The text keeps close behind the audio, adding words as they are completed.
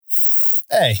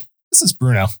Hey, this is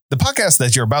Bruno. The podcast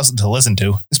that you're about to listen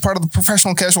to is part of the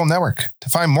Professional Casual Network. To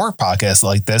find more podcasts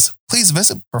like this, please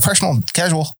visit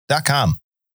professionalcasual.com.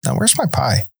 Now, where's my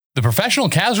pie? The Professional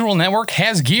Casual Network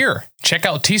has gear. Check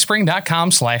out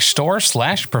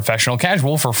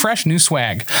teespring.com/store/professionalcasual for fresh new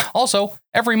swag. Also,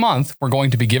 every month, we're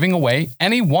going to be giving away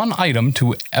any one item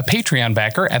to a Patreon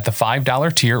backer at the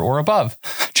 $5 tier or above.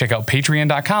 Check out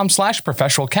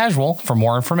patreon.com/professionalcasual for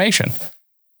more information.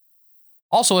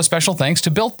 Also, a special thanks to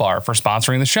Built Bar for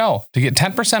sponsoring the show. To get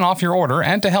 10% off your order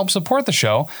and to help support the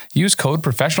show, use code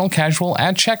ProfessionalCasual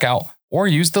at checkout or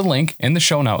use the link in the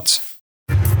show notes.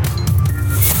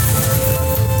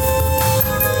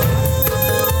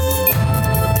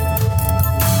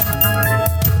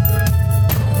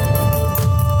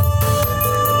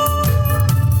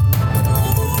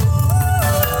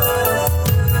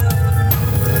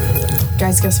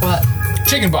 Guys, guess what?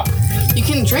 Chicken butt. You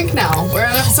can drink now. We're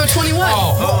on episode 21.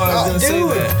 I was going to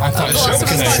say that. I thought Of the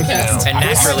podcast. And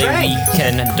naturally, we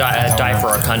can die for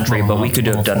our country, but we could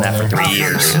have done that for 3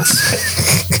 years.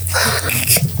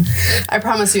 I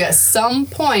promise you, at some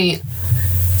point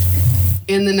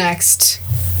in the next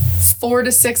 4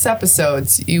 to 6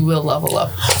 episodes, you will level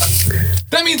up.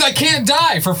 That means I can't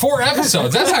die for 4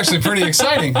 episodes. That's actually pretty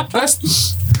exciting.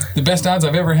 That's the best odds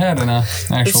I've ever had in an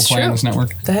actual It's play on true. this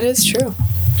network. That is true.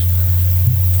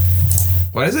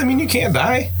 Why does that mean you can't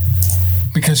die?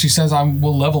 Because she says I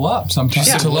will level up sometime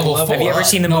Yeah. to level 4. Have you ever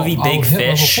seen the movie I'll Big hit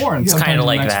Fish? Level 4 and It's sometime kinda in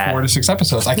like the next that. 4 to 6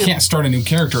 episodes. I can't start a new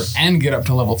character and get up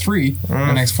to level 3 in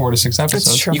the next 4 to 6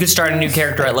 episodes. true. You could start a new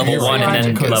character at level You're 1 right. and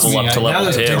then Could level see, up to now level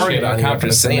there's a 2. target on you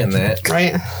after saying that.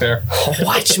 Right? Fair.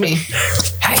 Watch me.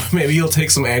 Maybe you'll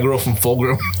take some aggro from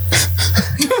Fulgrim.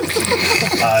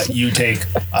 You take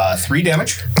 3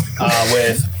 damage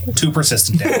with 2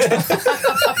 persistent damage.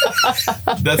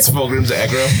 That's Fulgrim's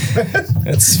aggro.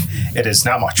 It is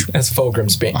not much. That's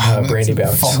Fulgrim's brandy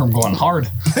bounce. Fulgrim going hard.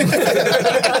 Get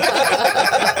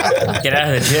out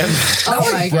of the gym. Oh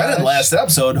my Read it god. last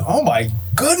episode. Oh my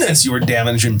goodness, you were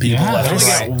damaging people Yeah, left I and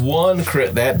only right. got 1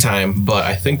 crit that time, but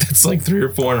I think that's like 3 or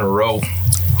 4 in a row.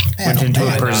 Went into a I'm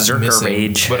not berserker missing,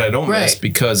 rage. But I don't miss Right.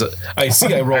 because I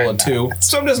see I roll a 2,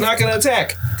 so I'm just not going to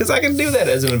attack because I can do that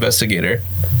as an investigator.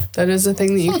 That is a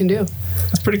thing that you can do.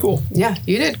 That's pretty cool. Yeah,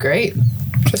 you did great.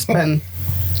 Just been.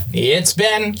 It's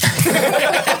Ben.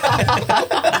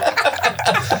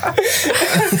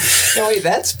 No, wait,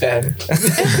 that's Ben.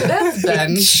 That's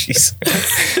been. Jeez.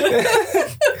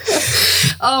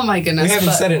 Oh my goodness. We haven't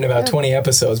but- said it in about 20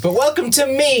 episodes, but welcome to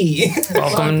me.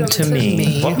 Welcome to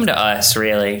me. Welcome to us,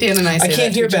 really. Dan and I say can't that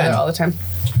to hear each other Ben. all the time.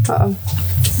 Uh-oh.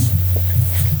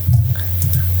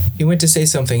 You went to say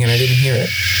something and I didn't hear it.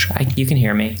 You can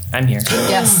hear me. I'm here.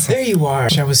 Yes. There you are.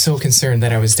 I was so concerned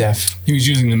that I was deaf. He was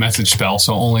using the message spell,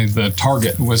 so only the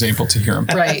target was able to hear him.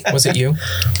 Right. Was it you?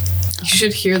 You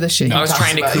should hear the shit. I was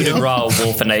trying to coup de grace a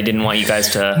wolf, and I didn't want you guys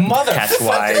to catch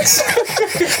wise.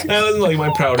 That was like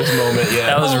my proudest moment yet.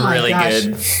 That was Oh my really gosh.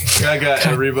 good. I got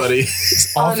everybody.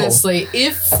 Honestly,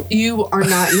 if you are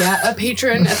not yet a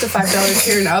patron at the $5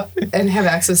 tier and up and have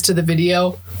access to the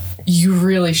video, you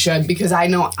really should, because I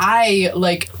know I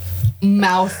like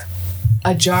mouth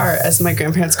ajar, as my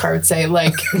grandparents' car would say,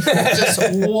 like just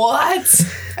what?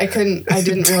 I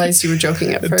didn't realize you were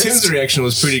joking at first. Tim's reaction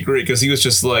was pretty great because he was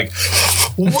just like,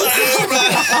 what?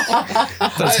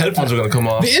 His headphones were going to come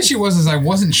off. The issue was I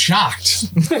wasn't shocked.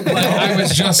 Like, I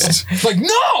was just like,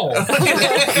 no!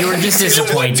 You were just Do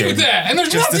disappointed. that, and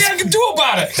there's nothing I can do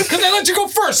about it because I let you go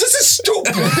first. This is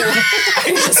stupid.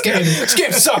 This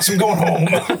game sucks. I'm going home.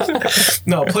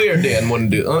 No, player Dan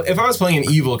wouldn't do. If I was playing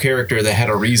an evil character that had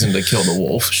a reason to kill the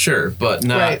wolf, sure, but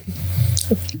not. Right.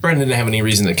 Brendan didn't have any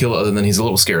reason to kill it other than he's a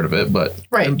little scared of it, but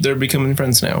Right. they're becoming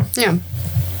friends now. Yeah.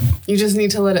 You just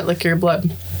need to let it lick your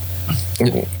blood.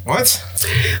 What?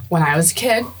 When I was a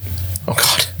kid, Oh,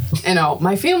 God. you know,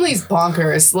 my family's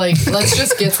bonkers. Like, let's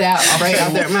just get that right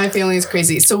out there. My family is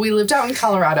crazy. So we lived out in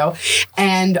Colorado,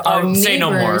 and our neighbors. Say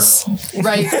no more.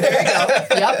 Right there you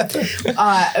go.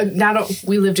 Yep.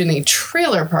 We lived in a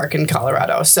trailer park in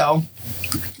Colorado, so.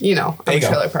 You know, I'm a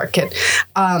trailer park kid.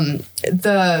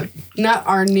 Not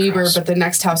our neighbor, but the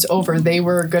next house over, they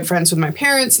were good friends with my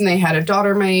parents, and they had a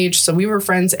daughter my age, so we were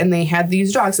friends, and they had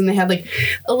these dogs, and they had like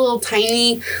a little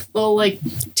tiny little like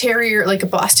terrier, like a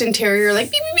Boston Terrier, like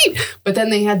beep beep beep. But then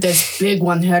they had this big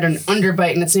one who had an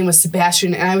underbite, and its name was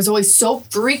Sebastian, and I was always so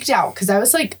freaked out because I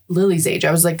was like Lily's age.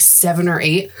 I was like 7 or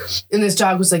 8, and this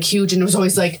dog was like huge, and it was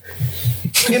always like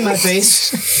in my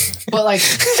face, but like.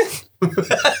 And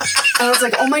I was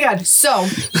like, oh my God. So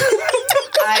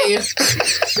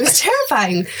it was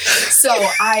terrifying. So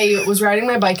I was riding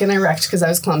my bike and I wrecked because I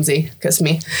was clumsy, because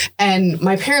me. And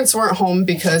my parents weren't home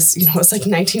because, you know, it's like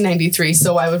 1993.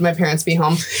 So why would my parents be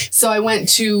home? So I went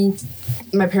to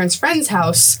my parents' friend's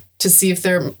house to see if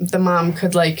the mom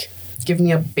could like give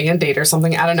me a Band-Aid or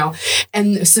something. I don't know.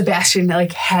 And Sebastian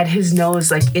like had his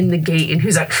nose like in the gate and he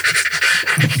was like,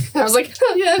 I was like,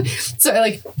 oh yeah. So I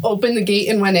like opened the gate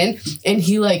and went in and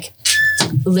he like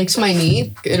licked my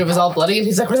knee. It was all bloody and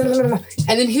he's like, and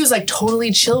then he was like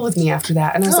totally chill with me after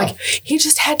that. And I was like, he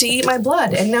just had to eat my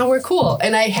blood and now we're cool.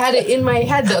 And I had it in my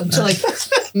head to like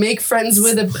make friends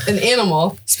with an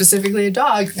animal, specifically a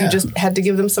dog. You just had to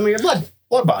give them some of your blood.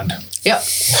 Blood bond. Yep.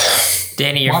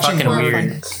 Danny, you're fucking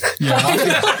weird.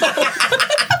 Yeah,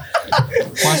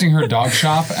 watching her dog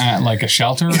shop at like a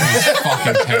shelter is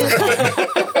fucking terrifying.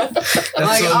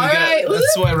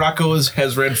 That's why Rocco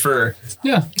has red fur.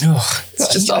 Yeah.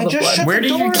 It's just all the blood. Where do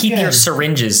you keep your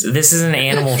syringes? This is an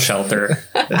animal shelter.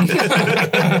 But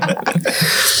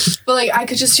like, I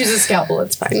could just use a scalpel.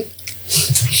 It's fine.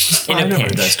 In a I've never heard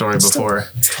pinch. that story before.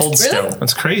 Hold still.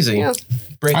 That's crazy. Yeah.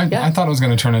 I thought it was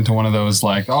going to turn into one of those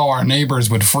like, our neighbors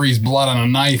would freeze blood on a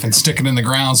knife and stick it in the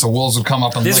ground so wolves would come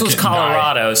up and This lick was it and die.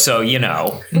 Colorado, so you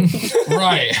know.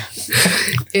 Right.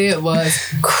 It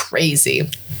was crazy.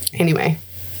 Anyway,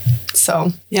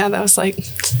 so yeah, that was like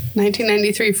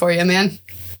 1993 for you, man.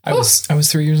 I was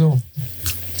 3 years old.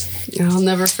 I'll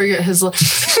never forget his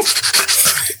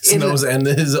His nose and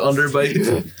his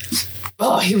underbite.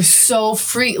 Oh, he was so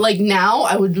free. Like now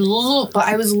I would look, but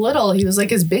I was little. He was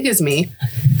like as big as me.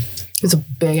 He was a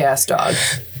big ass dog.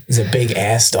 He's a big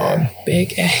ass dog.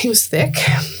 He was thick.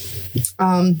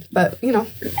 But you know,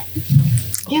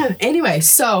 yeah. Anyway,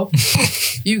 so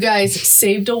you guys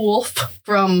saved a wolf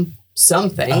from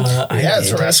something. I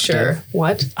did. Sure.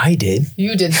 What? I did.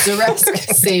 You did. Zaresk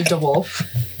saved a wolf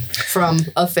from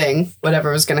a thing,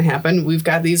 whatever was going to happen. We've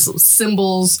got these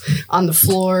symbols on the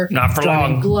floor. Not for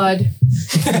draining long. Blood.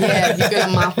 Yeah, you're going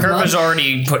to mop them Herb up. has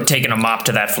already taken a mop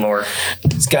to that floor.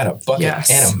 He's got a bucket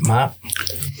and a mop.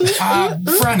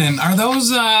 Brennan, are those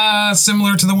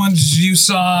similar to the ones you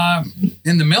saw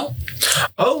in the mill?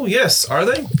 Oh, yes. Are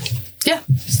they? Yeah.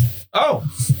 Oh,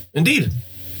 indeed.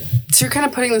 So you're kind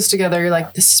of putting this together. You're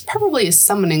like, this is probably a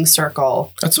summoning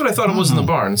circle That's what I thought it was in the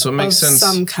barn, so it of makes sense.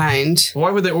 some kind.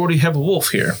 Why would they already have a wolf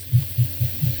here?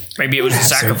 Maybe it was a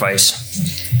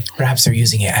sacrifice. Perhaps they're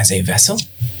using it as a vessel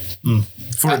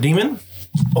For a demon?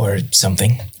 or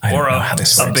something. I Or don't know how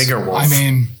this a works. bigger wolf. I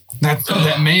mean,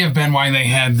 that may have been why they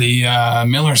had the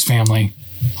Miller's family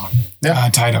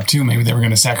tied up too. Maybe they were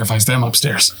going to sacrifice them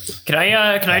upstairs. Can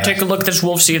I take a look at this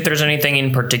wolf, see if there's anything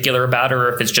in particular about her,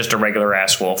 or if it's just a regular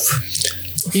ass wolf?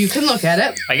 You can look at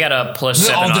it. I got a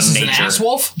 +7 on this is nature. an ass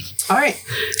wolf? All right.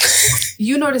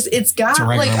 You notice it's got a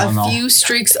like regular one, a though. few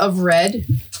streaks of red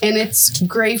in its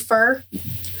gray fur.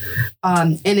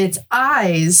 In its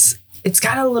eyes, it's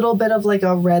got a little bit of like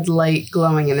a red light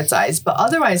glowing in its eyes, but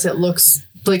otherwise it looks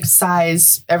like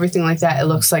size, everything like that. It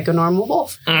looks like a normal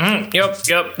wolf. Mm-hmm.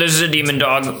 Yep. This is a demon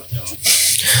dog.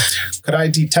 Could I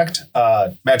detect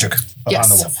magic upon Yes.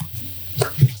 the wolf?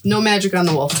 No magic on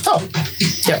the wolf. Oh,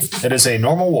 Yep. it is a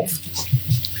normal wolf.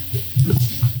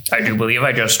 I do believe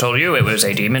I just told you it was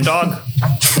a demon dog.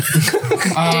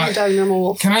 Demon dog, normal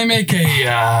wolf. Can I make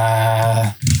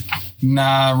a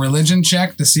religion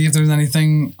check to see if there's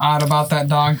anything odd about that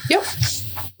dog? Yep.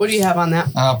 What do you have on that?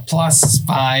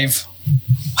 +5.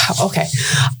 Wow, okay.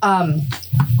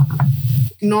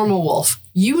 Normal wolf.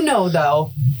 You know,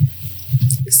 though,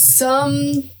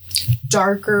 some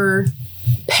darker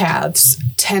paths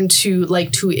tend to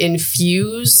like to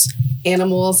infuse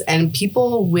animals and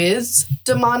people with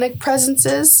demonic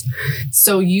presences.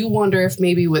 So you wonder if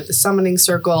maybe with the summoning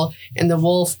circle and the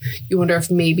wolf, you wonder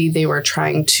if maybe they were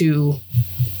trying to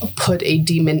put a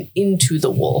demon into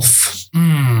the wolf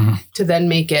to then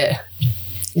make it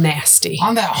nasty.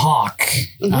 On that hawk,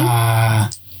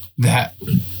 that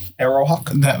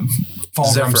Arrowhawk? that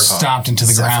Fulgrim Zephyr hawk. stomped into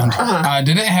the ground.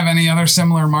 Did it have any other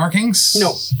similar markings?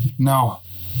 No. No.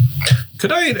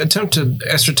 Could I attempt to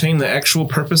ascertain the actual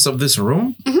purpose of this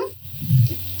room?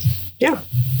 Yeah.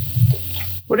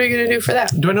 What are you going to do for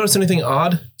that? Do I notice anything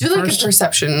odd? Do like first? a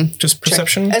perception. Just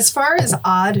perception? Check. As far as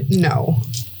odd, no.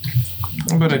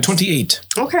 How about a 28?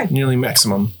 Okay. Nearly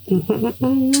maximum.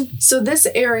 So this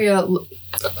area,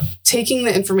 taking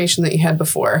the information that you had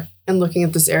before and looking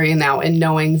at this area now and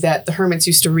knowing that the hermits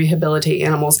used to rehabilitate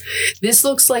animals, this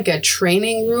looks like a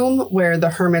training room where the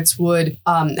hermits would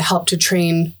help to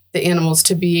train the animals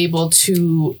to be able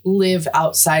to live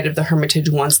outside of the hermitage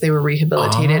once they were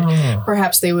rehabilitated.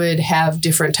 Perhaps they would have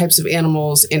different types of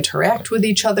animals interact with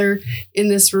each other in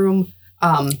this room.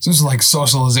 So this is like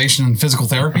socialization and physical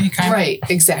therapy kind of? Right,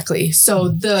 exactly. So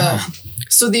the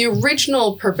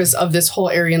original purpose of this whole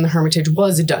area in the Hermitage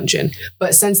was a dungeon,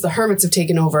 but since the hermits have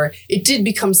taken over, it did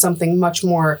become something much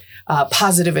more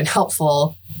positive and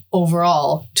helpful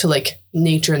overall to like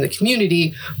nature and the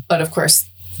community. But of course,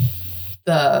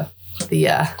 the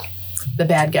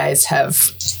bad guys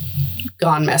have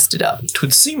gone messed it up. It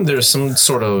would seem there's some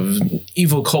sort of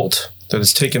evil cult that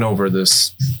has taken over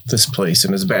this place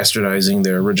and is bastardizing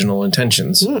their original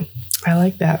intentions. I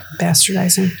like that,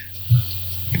 bastardizing.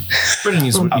 Brennan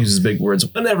uses big words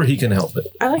whenever he can help it.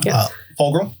 I like it.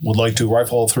 Fulgrim would like to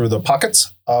rifle through the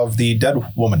pockets of the dead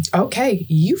woman. Okay,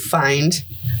 you find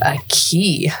a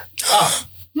key.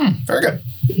 Very good.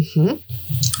 Those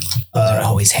are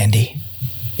always handy.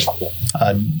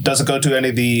 Does it go to any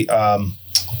of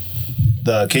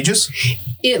the cages?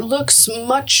 It looks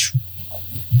much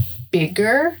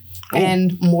bigger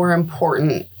and more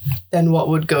important than what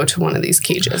would go to one of these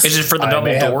cages. Is it for the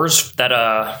double doors that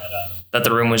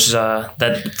the room was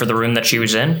that for the room that she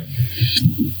was in?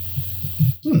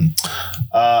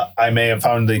 I may have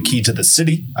found the key to the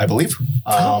city, I believe,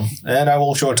 and I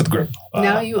will show it to the group.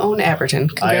 Now you own Aberton.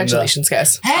 Congratulations,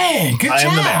 guys. Hey, good I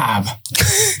am the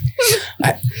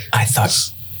job. I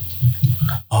thought.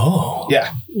 Oh.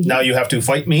 Yeah. Now you have to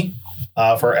fight me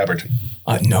for Aberton.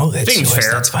 No, that's Seems yours.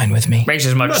 fair. That's fine with me. Makes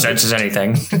as much sense as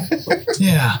anything.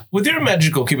 Yeah. With your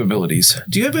magical capabilities,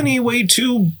 do you have any way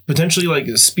to potentially like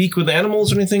speak with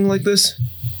animals or anything like this?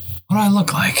 What do I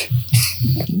look like?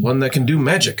 One that can do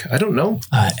magic. I don't know.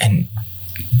 And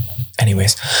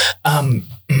anyways,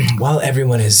 while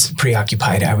everyone is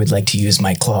preoccupied, I would like to use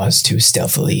my claws to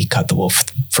stealthily cut the wolf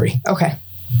free. Okay.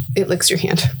 It licks your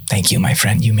hand. Thank you, my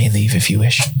friend. You may leave if you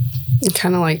wish. It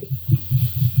kind of like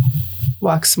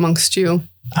walks amongst you.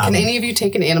 Can any of you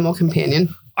take an animal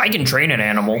companion? I can train an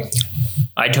animal.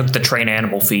 I took the train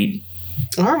animal feat.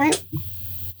 All right.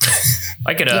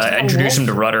 I could introduce him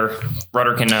to Rudder.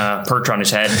 Rudder can perch on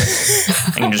his head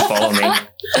and can just follow me.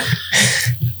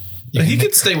 He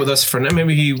could stay with us for now.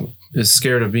 Maybe he is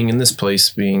scared of being in this place,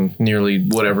 being nearly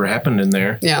whatever happened in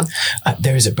there. Yeah.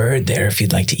 There's a bird there if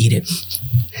you'd like to eat it.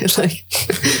 It like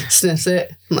sniffs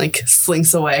it and like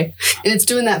slinks away. And it's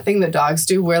doing that thing that dogs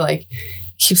do where like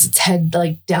keeps its head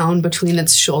like down between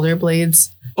its shoulder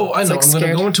blades. Oh, I know. like I'm going to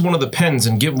scared. go into one of the pens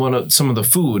and get some of the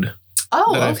food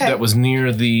Oh, that, that was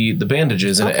near the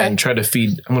bandages and try to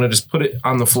feed. I'm going to just put it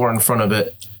on the floor in front of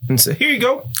it and say, here you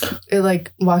go. It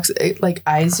like walks, it like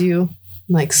eyes you,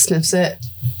 like sniffs it,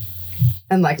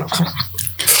 and like.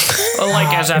 Well,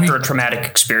 like as after a traumatic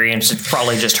experience, it's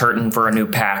probably just hurting for a new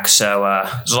pack. So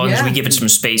as long as we give it some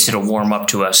space, it'll warm up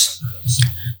to us.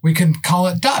 We could call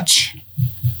it Dutch.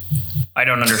 I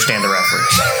don't understand the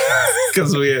reference.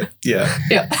 Because Yeah.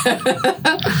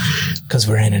 Because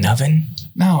we're in an oven?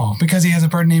 No, because he has a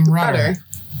bird named Rudder.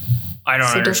 I don't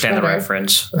So understand the Rudder.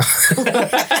 reference.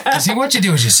 See, what you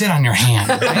do is you sit on your hand.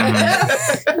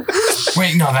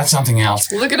 Wait, no, that's something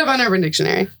else. Look it up on Urban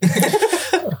Dictionary.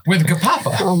 With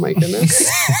Gapapa. Oh my goodness.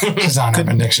 It's on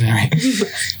Urban Dictionary.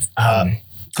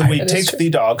 Could we That is take true. the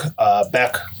dog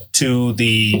back to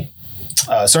the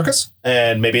circus?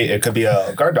 And maybe it could be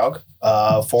a guard dog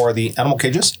for the animal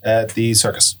cages at the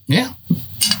circus. Yeah.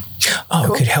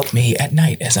 Oh, it could help me at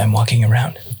night as I'm walking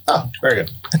around. Oh, very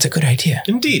good. That's a good idea.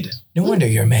 Indeed. No wonder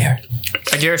you're mayor.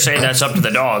 I dare say that's up to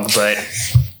the dog, but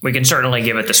we can certainly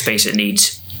give it the space it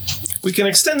needs. We can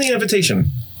extend the invitation.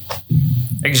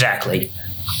 Exactly.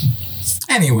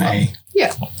 Anyway,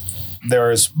 Yeah.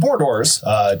 There's more doors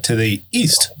to the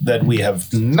east that we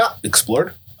have not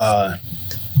explored.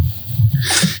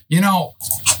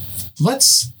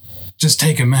 let's just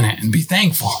take a minute and be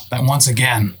thankful that once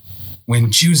again,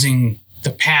 when choosing the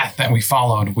path that we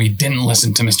followed, we didn't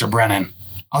listen to Mr. Brennan.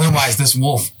 Otherwise, this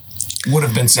wolf would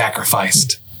have been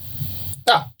sacrificed.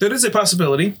 That is a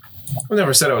possibility. I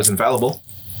never said I was infallible.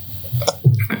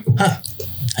 I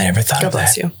never thought God of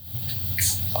bless that. you.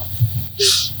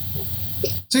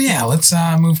 So yeah, let's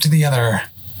move to the other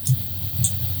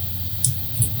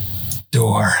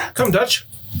door. Come, Dutch.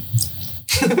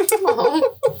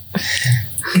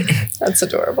 That's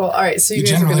adorable. All right, so you You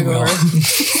guys are going to go generally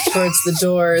over towards the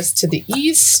doors to the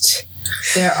east.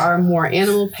 There are more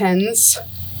animal pens.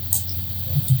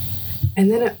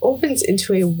 And then it opens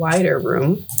into a wider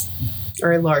room,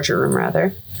 or a larger room,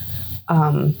 rather.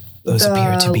 Those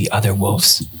appear to be other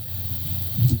wolves.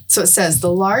 So it says,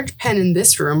 the large pen in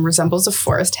this room resembles a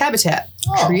forest habitat.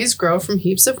 Trees grow from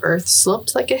heaps of earth,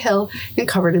 sloped like a hill and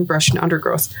covered in brush and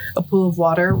undergrowth. A pool of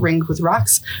water, ringed with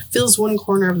rocks, fills one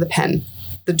corner of the pen.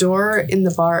 The door in the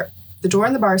bar The door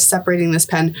in the bar separating this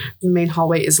pen from the main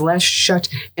hallway is latched shut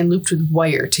and looped with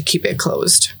wire to keep it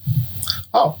closed.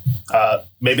 Oh,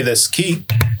 maybe this key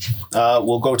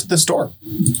will go to this door.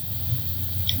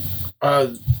 Are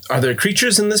there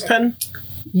creatures in this pen?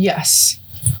 Yes.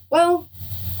 Well,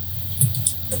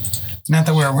 Not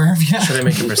that we're aware of yet. Should I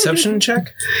make a perception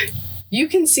check? you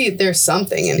can see there's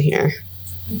something in here.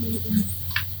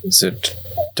 Is it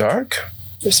dark?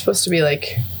 They're supposed to be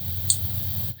like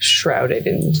shrouded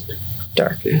in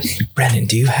darkness. Brennan,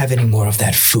 do you have any more of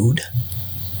that food?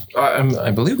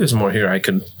 I believe there's more here I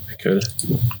could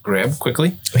grab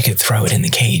quickly. We could throw it in the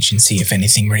cage and see if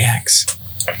anything reacts.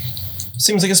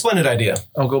 Seems like a splendid idea.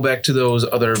 I'll go back to those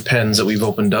other pens that we've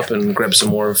opened up and grab some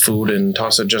more food and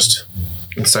toss it just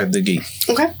inside the gate.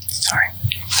 Okay. Sorry.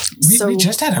 We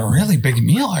just had a really big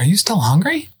meal. Are you still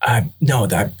hungry? No,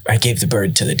 I gave the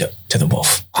bird to the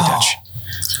wolf. The Dutch.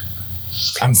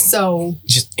 So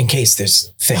Just in case there's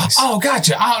things. Oh,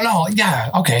 gotcha. Oh, no. Yeah.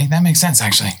 Okay. That makes sense,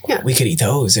 actually. We could eat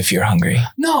those if you're hungry,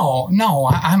 No.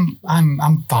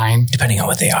 I'm fine. depending on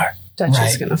what they are. Dutch is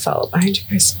Right. gonna follow behind you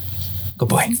guys. Good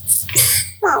boy.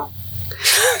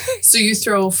 So you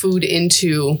throw food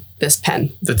into this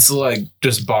pen. It's like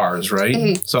just bars, right?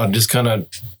 Mhm. So I'll just kind of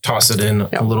toss it in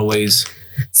a little ways.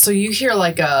 So you hear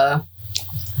like a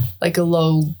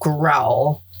low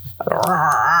growl.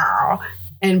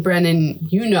 And Brennan,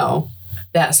 you know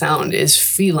that sound is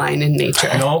feline in nature.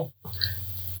 No.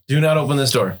 Do not open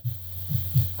this door.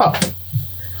 Oh.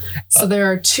 So there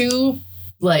are two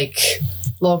like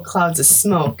little clouds of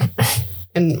smoke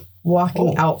and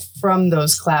walking out from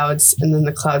those clouds, and then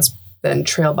the clouds then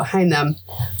trail behind them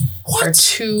are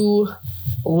two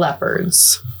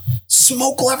leopards.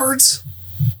 Smoke leopards?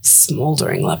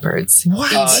 Smoldering leopards.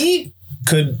 What? Easy?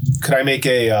 Could I make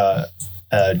a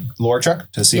lore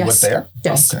check to see Yes. what they are?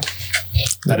 Yes. Okay.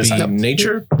 That is not-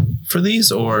 nature for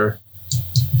these, or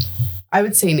I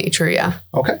would say nature, yeah.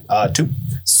 Okay. 2.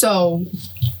 So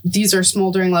these are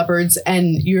smoldering leopards,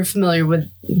 and you're familiar with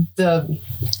the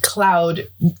cloud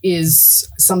is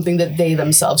something that they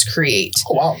themselves create.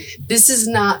 Oh, wow. This is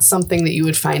not something that you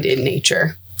would find in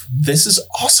nature. This is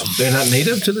awesome. they're not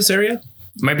native to this area?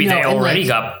 Maybe No, they and already like-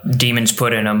 got demons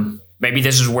put in them. Maybe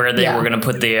this is where they Yeah. were going to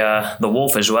put the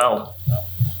wolf as well.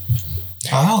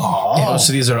 Oh. Oh,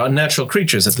 so these are unnatural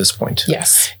creatures at this point.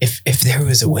 Yes. If there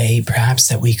was a way, perhaps,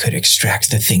 that we could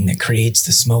extract the thing that creates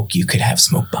the smoke, you could have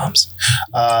smoke bombs.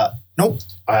 Nope.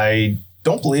 I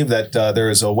don't believe that there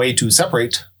is a way to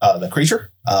separate the creature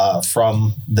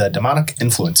from the demonic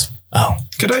influence. Oh,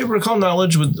 Could I recall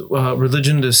knowledge with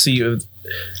religion to see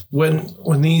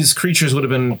when these creatures would have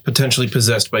been potentially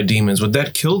possessed by demons? Would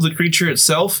that kill the creature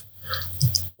itself,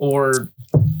 or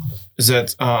is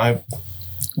that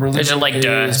religion Is it like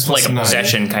is like a +9?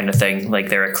 possession kind of thing? Like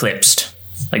they're eclipsed?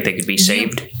 Like they could be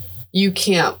saved? You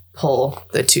can't pull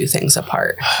the two things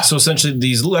apart. So essentially,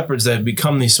 these leopards that have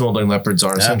become these smoldering leopards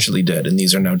are essentially dead, and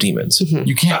these are now demons.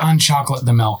 You can't unchocolate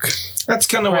the milk. That's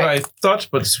kind of what I thought,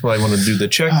 but that's why I want to do the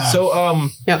check. So,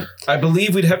 Yep. I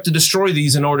believe we'd have to destroy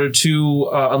these in order to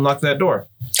unlock that door.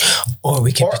 or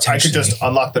we could Or I potentially. could just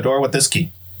unlock the door with this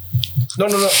key. No.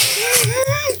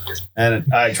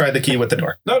 And I tried the key with the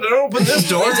door. No, don't open this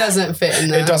door. It doesn't fit in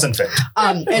there. It doesn't fit.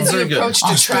 As you Very good. approach to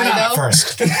I'll spit try, out though,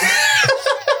 first.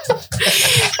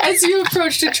 as you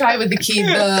approach to try with the key,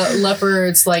 the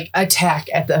leopards like attack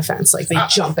at the fence. Like they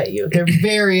jump at you. They're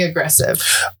very aggressive.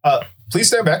 Please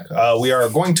stand back. We are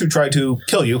going to try to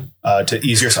kill you to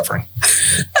ease your suffering.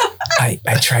 I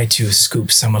tried to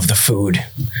scoop some of the food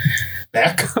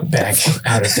Back. back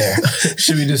out of there.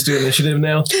 Should we just do initiative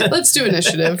now? Let's do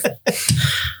initiative.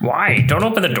 Why? Don't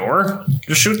open the door.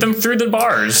 Just shoot them through the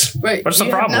bars. Right. What's the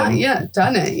you have problem? not yet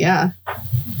done it. Yeah.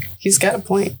 He's got a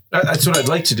point. That's what I'd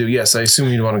like to do. Yes, I assume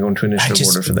you'd want to go into initiative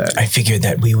order for that. I figured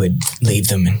that we would leave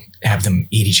them and have them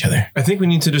eat each other. I think we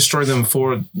need to destroy them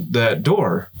for that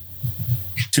door.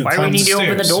 To Why do we cleanse need to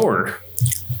open the stairs. door?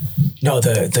 No,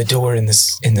 the door in the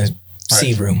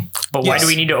sea room, But why Yes. do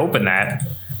we need to open that?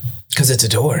 because it's a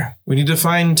door. We need to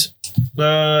find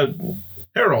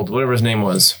Harold, whatever his name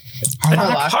was.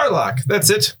 Harlock. Harlock. That's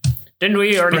it. Didn't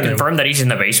we already Brennan. confirm that he's in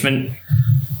the basement?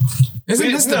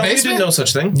 Isn't this the We basement? didn't know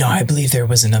such thing. No, I believe there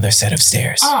was another set of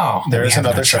stairs. Oh, There we is have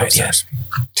another not set of tried yet. stairs.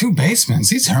 2 basements.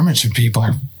 These hermitage people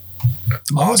are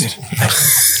loaded.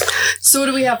 So what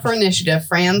do we have for initiative,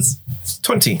 Franz?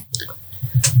 20.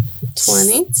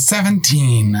 20.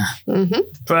 17.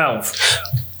 12.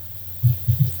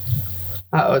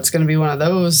 Oh, it's going to be one of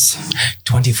those.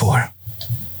 24.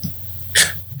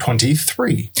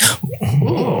 23.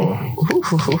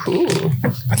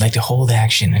 I'd like to hold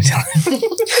action until.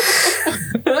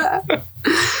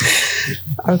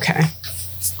 Okay.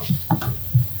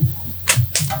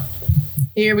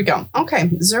 Here we go. Okay,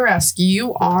 Zaresk,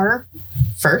 you are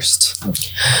first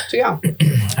to go.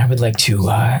 I would like to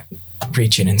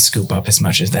reach in and scoop up as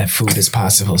much of that food as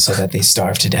possible so that they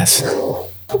starve to death.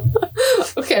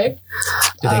 Okay.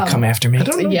 Do they come after me? I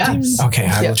don't know. Yes. Okay,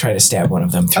 I will try to stab one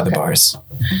of them through the Okay. bars.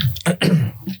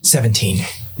 17.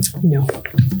 No.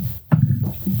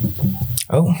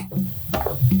 Oh.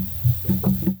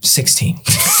 16.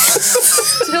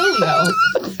 Still no.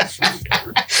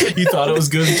 You thought it was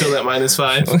good until that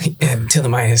 -5? Until the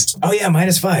minus. Oh, yeah,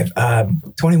 -5.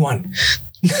 21.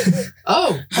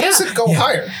 Oh, How yeah. does it go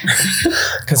higher?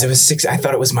 Because it was 6. I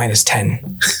thought it was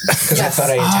 -10. Because I Yes. thought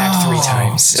I attacked 3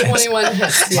 times. 21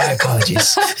 hits. My Yeah.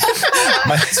 apologies.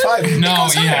 -5. No,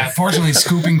 yeah. Fortunately,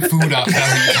 scooping food up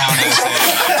doesn't count as an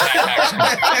attack action.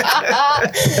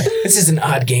 This is an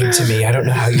odd game to me. I don't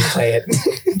know how you play it.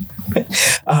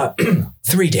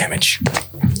 3 damage.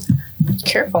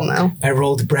 Careful now. I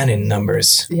rolled Brennan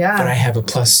numbers. Yeah. But I have a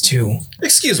 +2.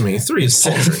 Excuse me, 3 is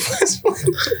paltry.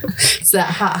 It's that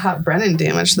hot Brennan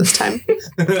damage this time.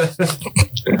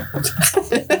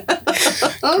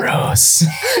 Gross.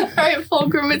 All right,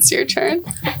 Fulgrim, it's your turn.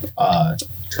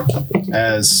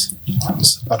 As I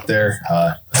was up there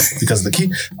because of the key.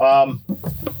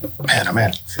 Man, oh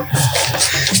man. I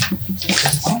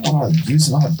don't want to use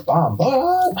another bomb,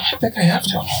 but I think I have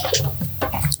to.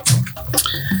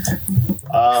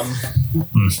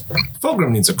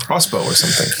 Fulgrim needs a crossbow or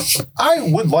something. I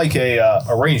would like a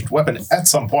ranged weapon at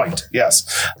some point. Yes.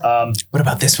 What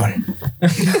about this one?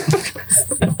 It's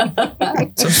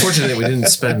unfortunate that we didn't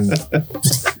spend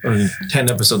 10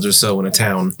 episodes or so in a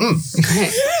town.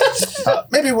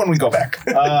 Maybe when we go back.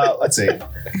 Let's see.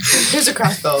 Here's a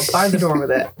crossbow. Bar the door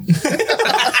with it.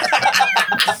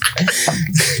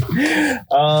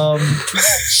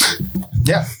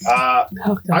 Yeah. Oh,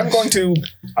 I'm going to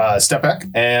step back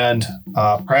and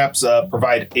perhaps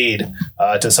provide aid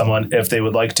to someone if they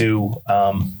would like to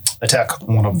attack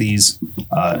one of these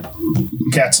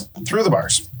cats through the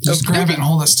bars. Just grab it and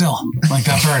hold it still, like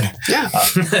that bird. Yeah.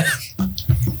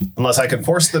 Unless I can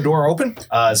force the door open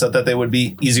so that they would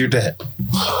be easier to hit.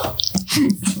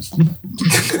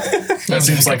 That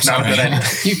seems like not a good idea.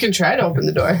 You can try to open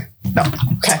the door. No.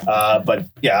 Okay. But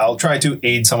yeah, I'll try to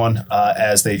aid someone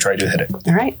as they try to hit it.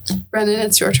 All right. Brennan,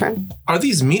 it's your turn. Are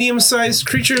these medium-sized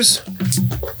creatures?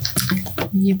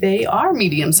 They are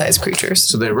medium-sized creatures.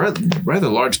 So they're rather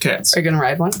large cats. Are you going to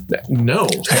ride one? No,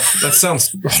 that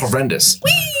sounds horrendous.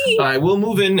 I will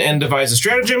move in and devise a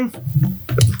stratagem.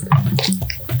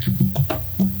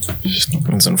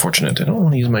 It's unfortunate. I don't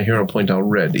want to use my hero point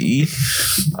already.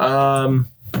 I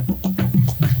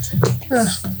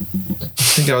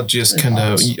think I'll just kind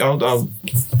of... I'll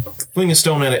fling a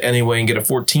stone at it anyway and get a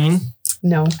 14.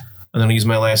 No. And then I'll use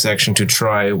my last action to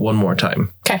try one more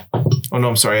time. Okay. Oh, no,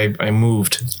 I'm sorry. I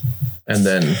moved. And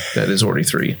then that is already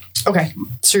 3. Okay.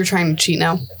 So you're trying to cheat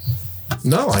now?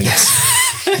 No, I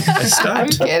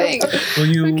stopped. I'm kidding. Will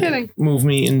you I'm kidding. move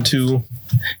me into...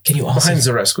 Can you also Behind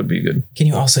Zaresk would be good. Can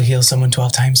you also heal someone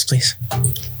 12 times, please?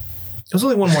 There's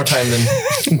only one more time than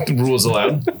the rules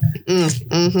allowed.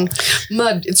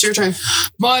 Mud, it's your turn.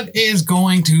 Mud is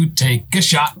going to take a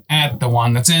shot at the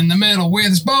one that's in the middle with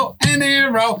his bow and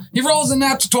arrow. He rolls a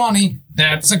natural 20.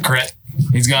 That's a crit.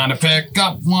 He's gonna pick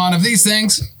up one of these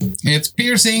things. It's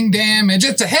piercing damage.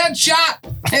 It's a headshot.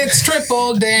 It's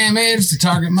triple damage. The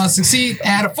target must succeed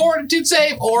at a fortitude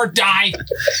save or die.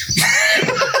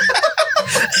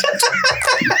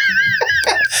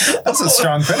 That's a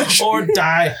strong finish. Or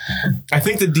die. I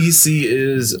think the DC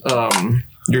is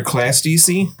your class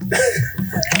DC.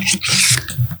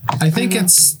 I think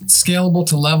it's scalable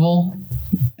to level.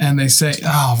 And they say,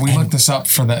 oh, we looked this up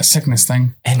for that sickness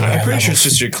thing. And I'm you're pretty sure level it's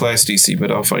just your class DC, but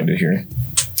I'll find it here.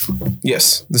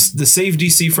 Yes, the save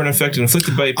DC for an effect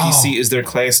inflicted by a PC is their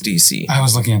class DC. I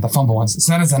was looking at the fumble ones.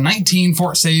 So that is a 19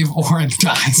 fort save or it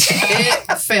dies.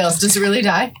 It fails. Does it really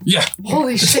die? Yeah.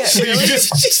 Holy shit, really? You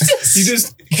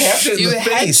just capped it in You the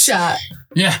face. headshot.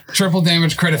 Yeah. Triple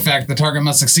damage crit effect. The target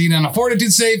must succeed on a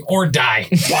fortitude save or die.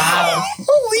 Wow.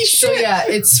 Holy shit. So yeah,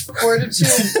 its fortitude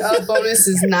bonus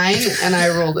is 9 and I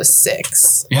rolled a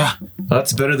 6. Yeah.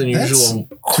 That's better than usual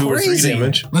 2 or 3 crazy.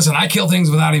 damage. Listen, I kill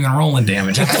things without even rolling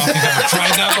damage. I don't know if you've ever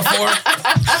tried that before,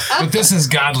 but this is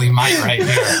godly might right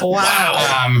here.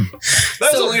 Wow.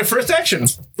 That's only your first action.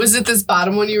 Was it this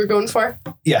bottom one you were going for?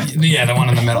 Yeah. Yeah, the one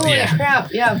in the middle. Holy Yeah.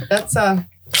 crap. Yeah, that's a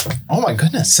Oh my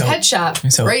goodness. So headshot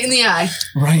right in the eye.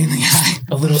 Right in the eye.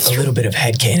 a little bit of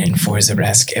headcanon for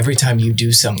Zaresk. Every time you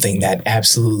do something that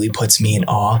absolutely puts me in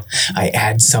awe, I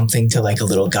add something to like a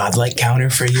little godlike counter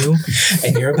for you.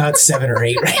 And you're about 7 or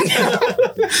 8 right now.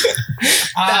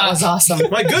 That was awesome.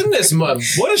 My goodness, Mud.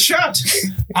 What a shot.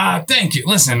 Thank you.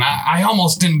 Listen, I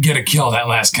almost didn't get a kill that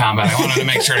last combat. I wanted to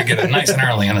make sure to get it nice and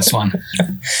early on this one.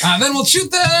 Then we'll shoot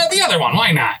the other one.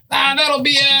 Why not? That'll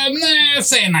be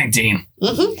say a 19.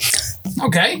 Mm-hmm.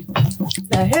 Okay.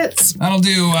 That hits. That'll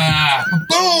do,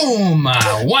 boom!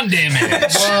 1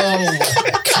 damage. Whoa.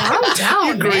 Calm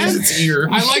down, man. Its ear.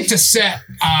 I like to set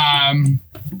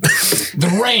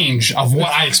the range of what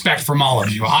I expect from all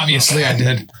of you. Obviously, I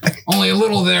did only a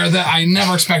little there that I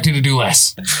never expected to do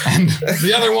less. And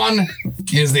the other one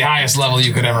is the highest level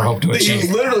you could ever hope to You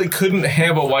achieve. literally couldn't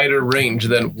have a wider range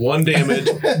than 1 damage,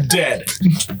 dead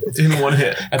in 1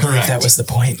 hit. I believe that was the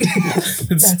point.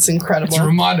 That's incredible.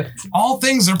 Through mud, all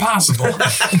things are possible.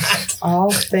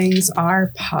 All things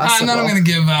are possible. And then I'm going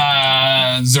to give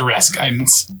Zaresk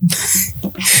guidance.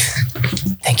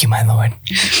 Thank you, my lord.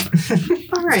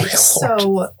 All right,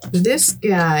 so this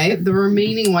guy, the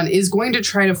remaining one, is going to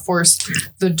try to force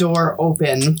the door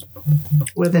open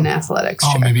with an athletics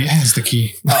Oh, check. maybe it has the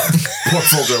key. Poor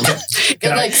Fulgrim. It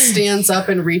like stands up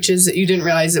and reaches. You didn't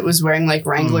realize it was wearing like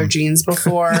Wrangler jeans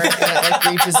before. And it like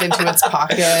reaches into its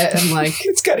pocket and like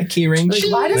It's got a key ring. like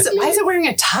why is it wearing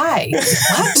a tie?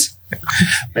 What?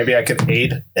 Maybe I could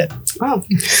aid it. Oh, all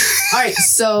right.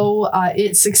 So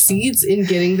it succeeds in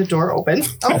getting the door open.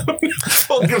 Oh,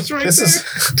 Fulgrim's right This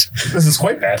there. is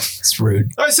quite bad. It's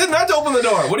rude. I said not to open the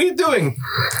door. What are you doing?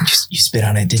 You spit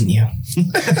on it, didn't you?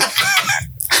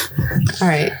 all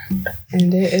right.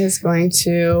 And it is going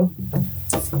to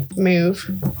move.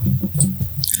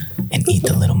 And eat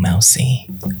the little mousey.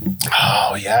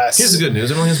 Oh yes. Here's the good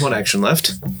news. It only has 1 action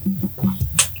left.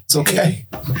 It's okay.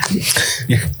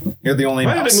 You're the only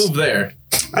Why did mouse. I move there?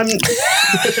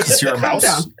 It's your mouse,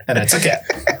 down. and it's a cat.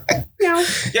 Meow.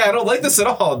 Yeah, I don't like this at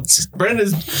all. Brendan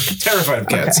is terrified of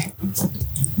cats. Okay.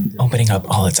 Opening up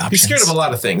all its options. He's scared of a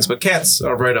lot of things, but cats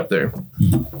are right up there.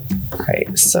 All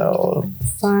right. So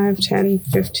 5, 10,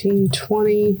 15,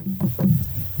 20. All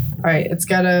right. It's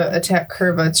got to attack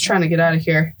Curva. It's trying to get out of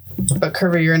here. But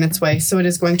Curva, you're in its way. So it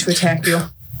is going to attack you.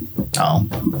 Oh,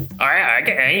 I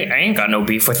ain't got no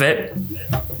beef with it.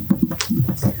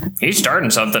 He's starting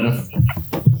something.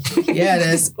 Yeah, it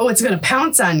is. Oh, it's going to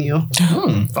pounce on you.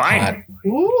 Fine.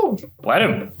 Ooh. Let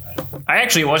him. I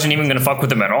actually wasn't even going to fuck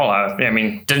with him at all. I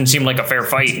mean, didn't seem like a fair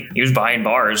fight. He was behind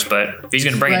bars, but if he's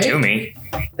going to bring it to Right. me.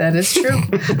 That is true.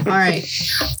 All right.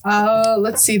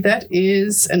 Let's see. That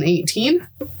is an 18.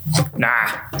 Nah.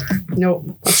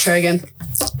 Nope. Let's try again.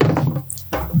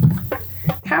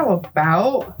 How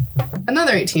about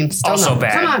another 18? Still Also no.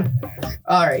 bad. Come on.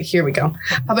 All right, here we go.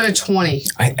 How about a 20?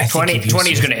 I think 20 you've used 20's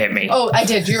your- going to hit me. Oh, I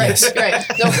did. You're right. You're right.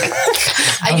 No.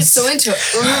 I get so into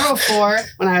it. Remember before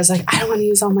when I was like, I don't want to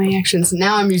use all my actions.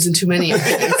 Now I'm using too many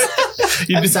actions.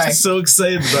 You're I'm just sorry. so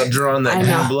excited about drawing that I kind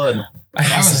know. of blood.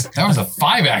 That was a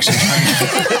 5 action turn.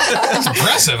 That's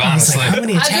impressive, honestly. How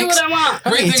many I do attacks? what I want.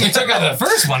 Great thing we took out the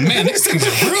first one. Man, these things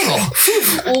are brutal.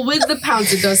 Well, with the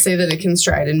pounce, it does say that it can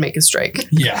stride and make a strike.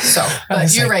 Yeah. So, but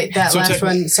was you're like- right. That So last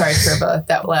technically- one, sorry, Curva,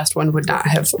 that last one would not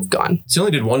have gone. So you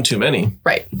only did 1 too many.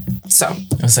 Right. So,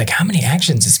 I was like, how many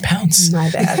actions is Pounce? my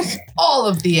bad. All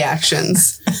of the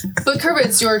actions. But Curva,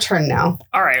 it's your turn now.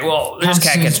 All right, well, this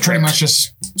cat Pounce gets is pretty tripped. much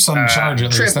just sudden charge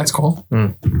at trip. least. That's cool.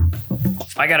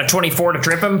 I got a 24 to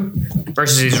trip him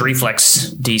versus his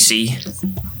reflex DC.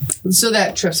 So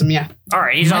that trips him, yeah. All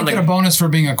right, he's You on might get a the. bonus for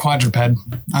being a quadruped. I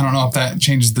don't know if that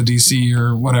changes the DC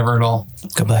or whatever at all.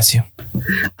 God bless you.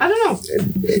 I don't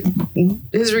know.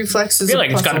 His reflexes I feel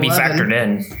like it's got to be factored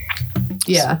in.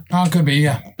 Yeah, Oh, it could be,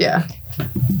 yeah. yeah.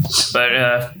 But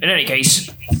in any case,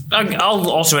 I'll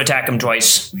also attack him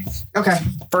twice. Okay.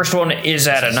 First one is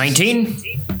at a 19.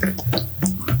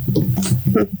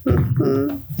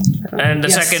 And the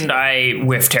Yes. second, I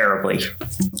whiff terribly.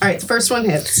 All right, the first one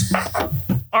hits.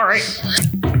 All right.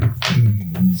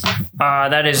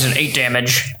 That is an 8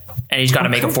 damage, and he's got to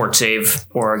make a fort save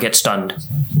or get stunned.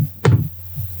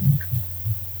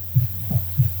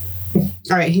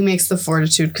 All right, he makes the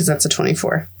fortitude because that's a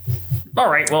 24. All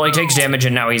right. Well, he takes damage,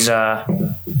 and now he's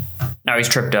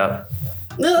tripped up.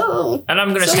 No. And I'm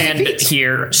going to So stand beat.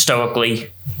 here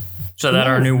stoically, so that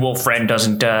our new wolf friend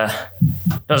doesn't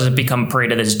become prey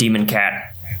to this demon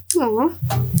cat. Aw,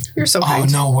 you're so Oh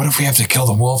kind. no, what if we have to kill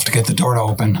the wolf to get the door to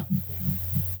open?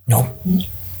 Nope.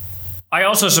 I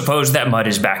also suppose that mud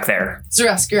is back there.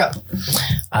 Zaresk, you're up.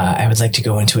 I would like to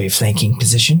go into a flanking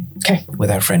position Okay. with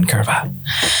our friend Curva.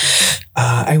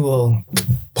 I will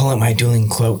pull out my dueling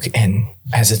cloak and,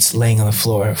 as it's laying on the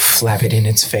floor, flap it in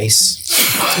its face.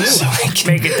 So I can,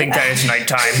 Make it think that it's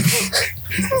nighttime.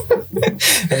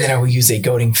 and then I will use a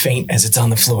goading feint as it's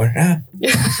on the floor.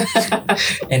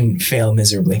 And fail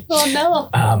miserably. Oh no.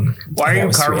 Why are That you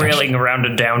was three cartwheeling around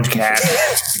a downed cat?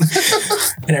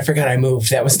 And I forgot I moved.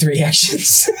 That was 3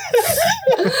 actions.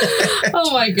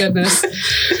 Oh my goodness.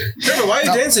 Trevor, why are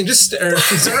you dancing?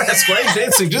 Zaresk, why are you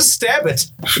dancing? Just stab it.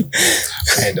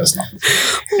 It does not.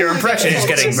 Your impression is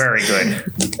getting very good.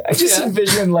 I just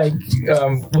envision like,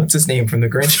 what's his name from The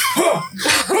Grinch?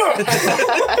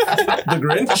 The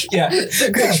Grinch? Yeah.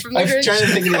 The Grinch from the I'm Grinch. trying to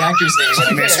think of the actor's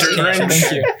name. Mr. Grinch.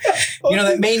 Thank you. You know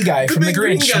that main guy from The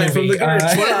green Grinch guy movie. from The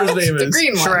Grinch. Whatever his name The is.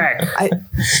 green one. Shrek.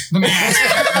 The mask.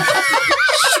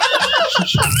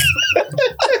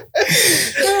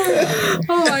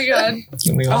 Oh my god.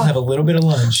 And we all have a little bit of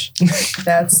lunch.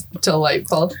 That's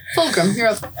delightful. Fulgrim, you're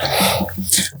up.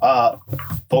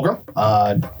 Fulgrim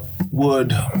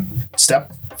would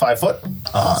step 5 foot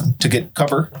to get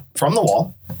cover from the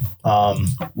wall.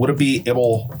 Would it be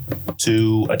able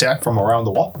to attack from around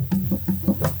the wall?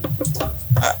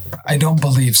 I don't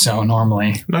believe so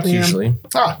normally. Not usually.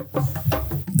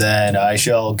 Then I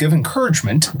shall give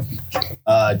encouragement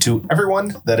to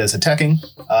everyone that is attacking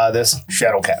this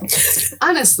shadow cat.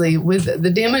 Honestly, with the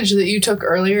damage that you took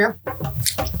earlier,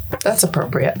 that's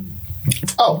appropriate.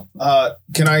 Oh,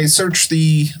 can I search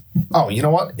the... Oh, you know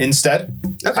what? Instead,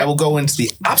 I will go into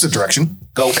the opposite direction,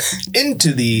 go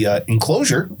into the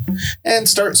enclosure, and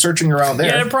start searching around there.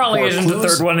 Yeah, there probably for isn't the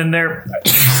clues. third one in there.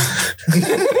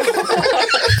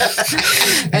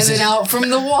 And then out from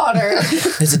the water.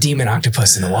 There's a demon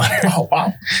octopus in the water. Oh,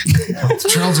 wow.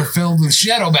 Trails are filled with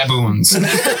shadow baboons.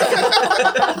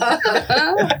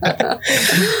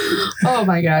 Oh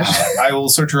my gosh. I will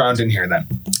search around in here then.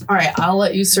 All right, I'll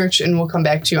let you search and we'll come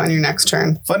back to you on your next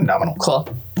turn. Phenomenal. Cool.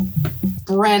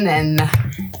 Brennan.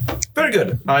 Very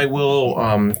good. I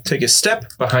will take a step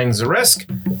behind Zaresk,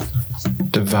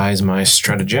 devise my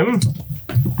stratagem,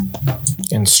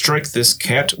 and strike this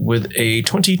cat with a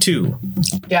 22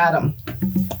 Got him.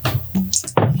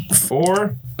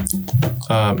 for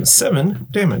 7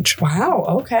 damage. Wow,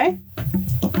 okay.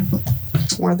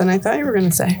 More than I thought you were going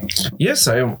to say. Yes,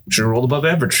 I should roll above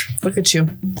average. Look at you.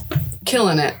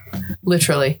 Killing it.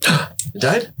 Literally. It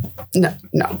died?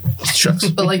 No. Shucks.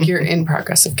 But like you're in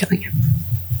progress of killing it.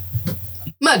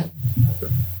 Mud.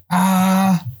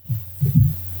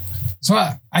 So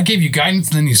I gave you guidance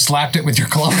and then you slapped it with your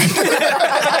cloak.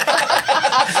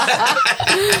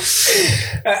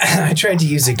 I tried to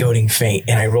use a goading feint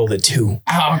and I rolled a 2.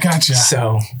 Oh, gotcha.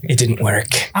 So it didn't work.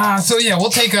 So yeah,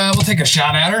 we'll take a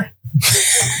shot at her.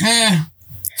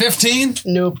 15?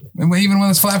 Nope. Even when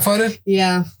it's flat-footed?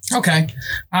 Yeah. Okay.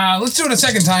 Let's do it a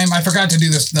second time. I forgot to do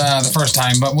this the first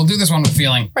time, but we'll do this one with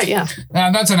feeling. Right, yeah.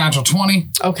 That's a natural 20.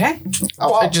 Okay.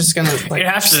 Oh, wow. I'm just going to It like,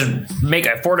 has to make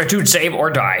a fortitude save or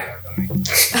die.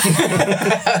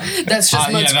 that's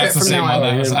just Mud's that's crit the from same now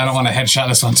one. on. I don't want to headshot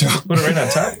this one too. Put it right on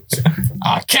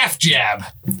top. Calf jab.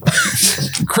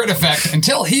 Crit effect.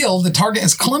 Until healed, the target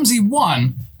is clumsy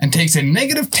 1 and takes a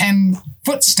negative 10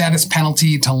 foot status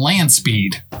penalty to land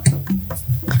speed.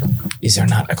 These are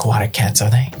not aquatic cats,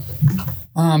 are they?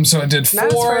 So it did 4. Not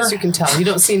as far as you can tell. You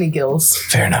don't see any gills.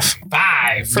 Fair enough.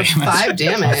 5 For damage. 5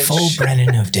 damage. Full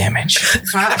Brennan of damage.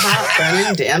 Hot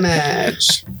Brennan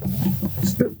damage.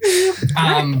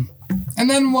 And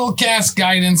then we'll cast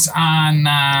guidance on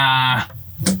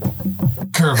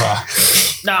Curva.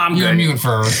 No, I'm You're good. immune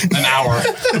for an hour.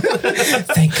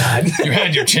 Thank God. You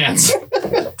had your chance.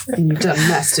 And you done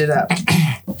messed it up.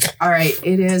 All right,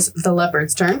 it is the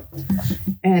leopard's turn.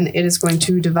 And it is going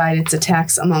to divide its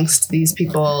attacks amongst these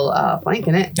people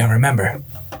flanking it. Now remember,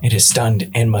 it is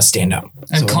stunned and must stand up.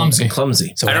 And clumsy.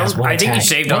 Clumsy. So it has one I think you attack.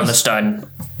 saved on the stun.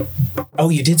 Oh,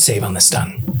 you did save on the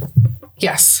stun.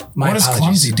 Yes. My What does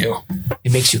apologies. clumsy do?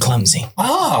 It makes you clumsy.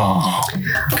 Oh.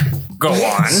 Go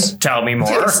on. Tell me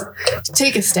more.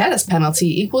 Take a status penalty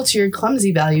equal to your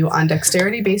clumsy value on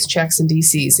dexterity-based checks and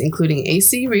DCs, including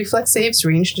AC, reflex saves,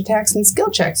 ranged attacks, and skill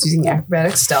checks using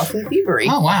acrobatics, stealth, and thievery.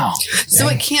 Oh, wow. So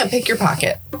it can't pick your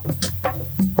pocket.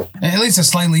 At least it's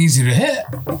slightly easier to hit.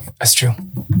 That's true.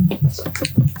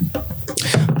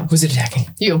 Who's it attacking?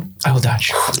 You. I will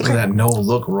dodge. Look at that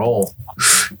no-look roll.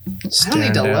 I don't need to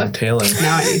Staring down, look. tailing.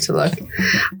 Now I need to look.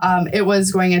 It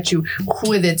was going at you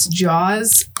with its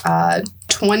jaws.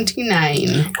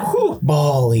 29.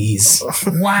 Ballies.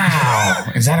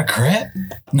 Wow. Is that a crit?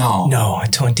 No. No, a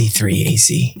 23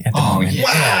 AC at the Oh, moment. yeah.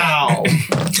 Wow.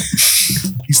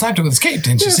 He slapped it with his cape,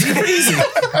 didn't you see?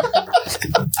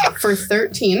 For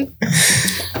 13.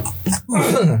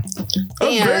 I'm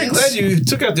very And- glad you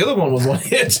took out the other one with one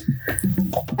hit.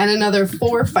 And another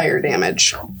 4 fire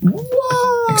damage.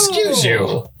 Excuse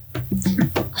you.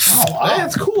 Oh, wow.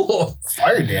 That's cool.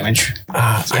 Fire damage.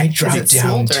 I dropped it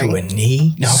down to smoldering? a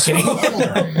knee. No kidding.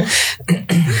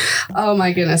 Oh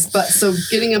my goodness. But so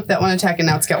getting up that 1 attack, and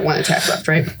now it's got 1 attack left,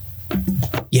 right?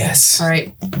 Yes. All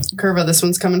right. Curva, this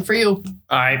one's coming for you.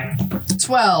 I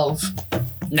 12.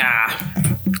 nah.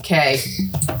 Okay.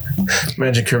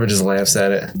 Imagine Kirby just laughs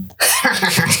at it.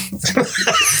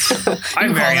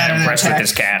 I'm very that an unimpressed with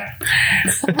attack.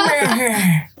 this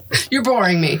cat. You're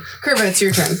boring me. Curva, it's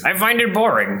your turn. I find it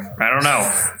boring. I don't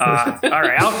know. All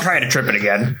right, I'll try to trip it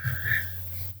again.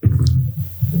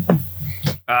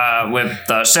 With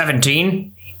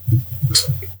 17.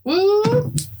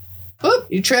 Woo. Whoop,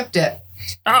 you tripped it.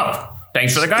 Oh,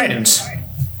 thanks for the guidance.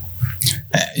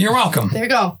 You're welcome. There you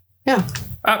go. Yeah.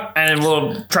 And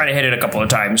we'll try to hit it a couple of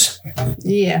times.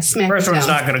 Yeah, smack First it one's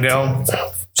down. not going to go.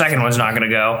 Second one's not going to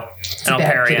go. And I'll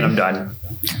bad parry and kitty. I'm done.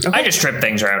 I just trip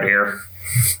things around here.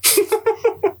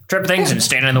 Trip things and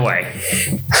stand in the way.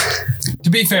 To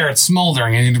be fair, it's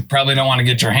smoldering, and you probably don't want to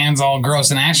get your hands all gross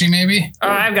and ashy. Maybe.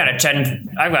 I've got a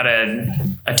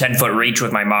 10-foot reach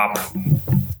with my mop.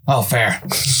 Oh, fair.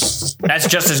 That's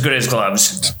just as good as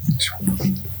gloves.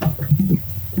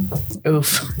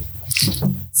 Oof.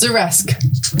 Zaresk,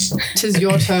 'tis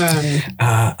your turn.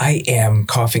 I am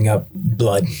coughing up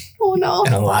blood, Oh no.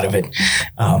 and a lot of it.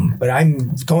 But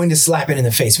I'm going to slap it in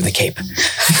the face with a cape.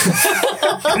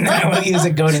 And then I will use a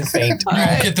golden feint. You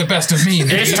won't get the best of me.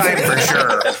 This time for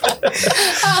sure.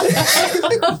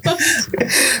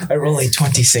 I roll a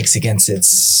 26 against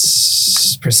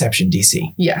its perception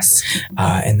DC. Yes.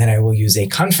 And then I will use a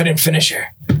confident finisher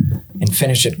and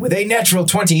finish it with a natural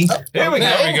 20. Here we go.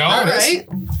 There we go. All right.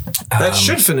 That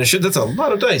should finish it. That's a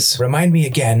lot of dice. Remind me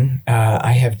again,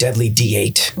 I have deadly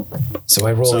D8. So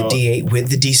I roll a D8 with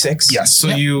the D6? Yes.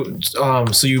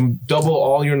 So you double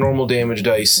all your normal damage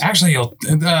dice. Actually, you'll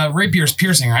rapier's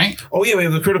piercing, right? Oh yeah, we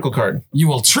have the critical card. You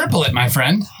will triple it, my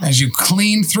friend, as you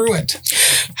clean through it.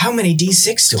 How many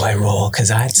D6 do I roll? Because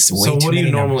that's way So too what do many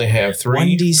you now. normally have? 3 1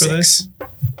 for D6 this?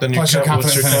 Then Plus your what's your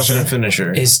confident confident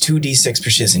finisher? is 2d6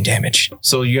 precision damage.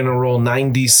 So you're gonna roll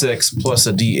 9d6 plus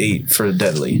a d8 for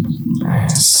deadly.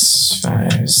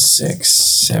 5,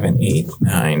 6, 7, 8,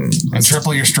 9. And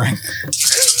triple your strength.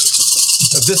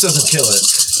 If this doesn't kill it,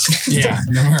 Yeah,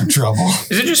 then we're in trouble.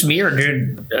 Is it just me, or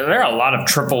dude? There are a lot of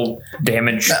triple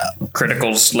damage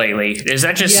criticals lately. Is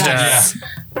that just Yes.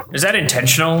 is that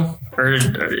intentional, or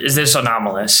is this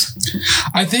anomalous?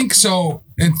 I think so.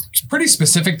 It's pretty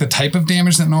specific, the type of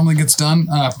damage that normally gets done.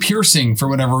 Piercing, for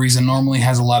whatever reason, normally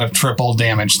has a lot of triple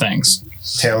damage things.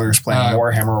 Taylor's playing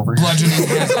Warhammer over here.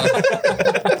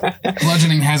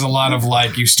 Bludgeoning has a lot of,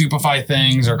 like, you stupefy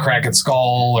things or crack its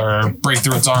skull or break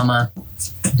through its armor.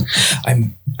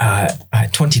 I'm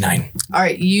 29. All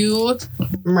right, you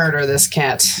murder this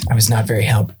cat. I was not very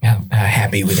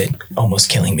happy with it almost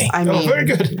killing me. I mean, very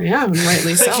good. Yeah,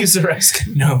 rightly so. thank you, Zeresk.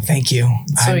 No, thank you.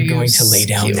 So I'm you going to lay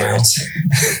down skewer now. it.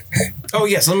 Oh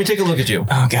yes, let me take a look at you.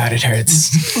 Oh God, it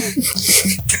hurts.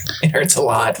 It hurts a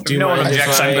lot. Do you No one mind if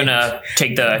objects. I- I'm gonna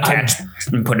take the cats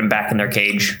and put them back in their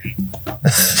cage.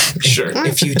 Sure.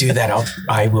 If you do that,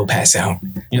 I will pass out.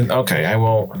 Okay, I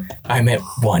won't. I'm at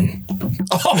 1.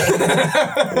 All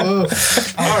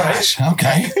right.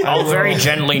 Okay. I'll very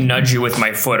gently nudge you with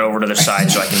my foot over to the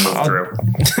side so I can move through.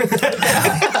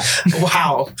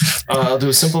 Wow. I'll do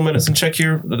a simple medicine check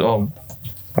here.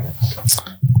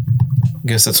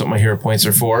 Guess that's what my hero points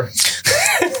are for.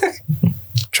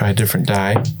 Try a different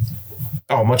die.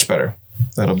 Oh, much better.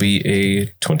 That'll be a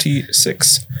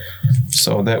 26.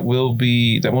 So that won't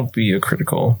be a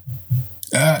critical.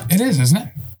 It is, isn't it?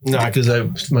 No,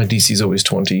 because my DC is always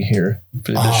 20 here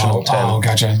for the additional 10. Oh,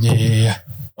 gotcha. Yeah.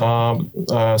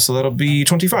 So that'll be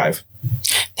 25.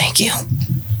 Thank you.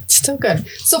 Still good.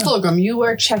 So, Pilgrim, you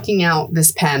are checking out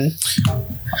this pen.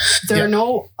 There are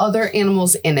no other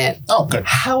animals in it. Oh, good.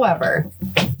 However,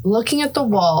 looking at the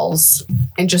walls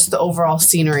and just the overall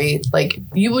scenery, like,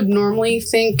 you would normally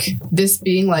think this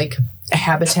being like a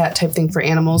habitat type thing for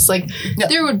animals. Like,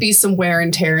 there would be some wear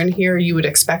and tear in here. You would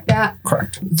expect that.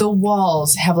 Correct. The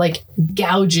walls have like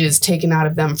gouges taken out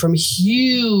of them from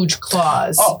huge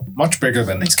claws. Oh, much bigger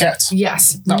than these cats.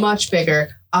 Yes, much bigger.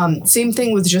 Same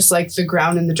thing with just like the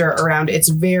ground and the dirt around. It's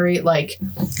very like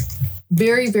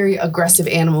very, very aggressive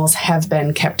animals have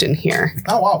been kept in here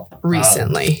Oh, wow.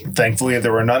 recently. Thankfully,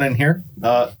 there were none in here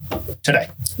today.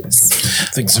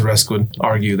 I think Zeresk would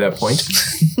argue that point.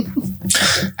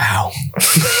 Ow.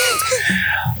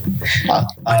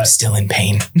 I'm still in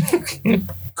pain.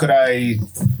 Could I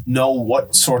know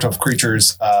what sort of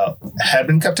creatures had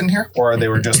been kept in here, or they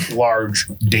were just large,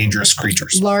 dangerous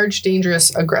creatures? Large,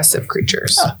 dangerous, aggressive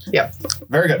creatures. Yep.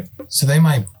 Very good. So they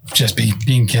might just be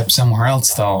being kept somewhere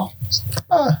else, though.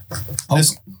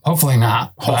 Hopefully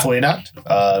not. Hopefully not.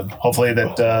 Hopefully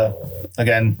that,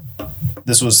 again,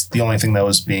 this was the only thing that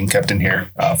was being kept in here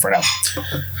for now.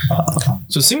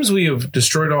 So it seems we have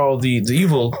destroyed all the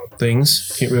evil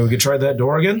things. We could try that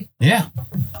door again? Yeah.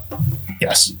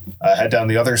 Yes. Head down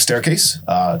the other staircase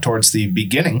towards the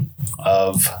beginning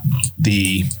of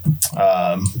the...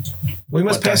 we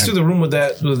must pass through the room with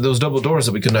those double doors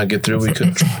that we could not get through. We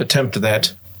could attempt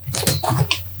that.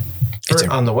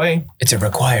 On the way. It's a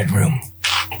required room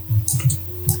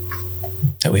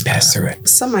that we pass through it.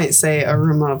 Some might say a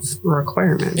room of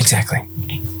requirement. Exactly.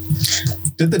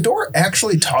 Did the door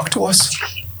actually talk to us?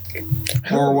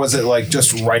 Or was it like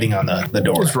just writing on the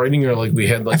door? It was writing, or like we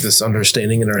had like this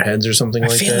understanding in our heads or something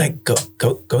like that. I feel like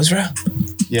Gozra?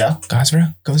 Yeah.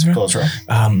 Gozra?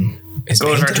 Is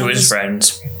Goes painted to on his this-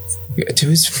 friends.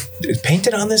 is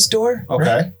painted on this door? Okay.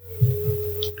 Right?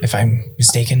 If I'm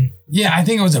mistaken. Yeah, I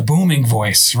think it was a booming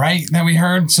voice, right? That we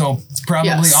heard. So probably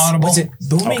Yes. audible. Was it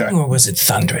booming Okay. or was it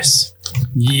thunderous?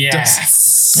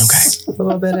 Yes. Okay. A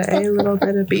little bit of A, a little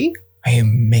bit of B. I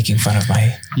am making fun of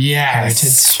my Yes.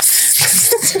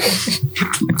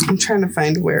 I'm trying to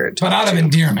find where it But out of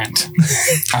endearment.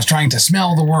 I was trying to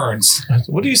smell the words.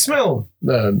 What do you smell?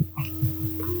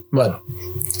 What?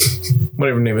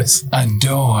 Whatever her name is. A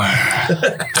door.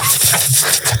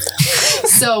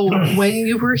 So when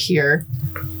you were here,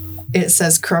 it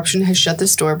says corruption has shut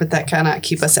this door, but that cannot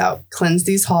keep us out. Cleanse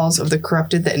these halls of the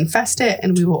corrupted that infest it,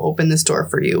 and we will open this door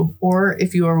for you. Or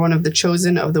if you are one of the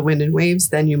chosen of the wind and waves,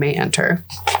 then you may enter.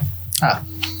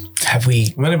 Have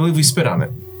we? And then I believe we spit on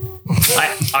it.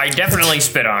 I definitely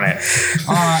spit on it.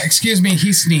 Excuse me,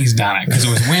 he sneezed on it because it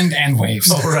was wind and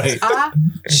waves. All right.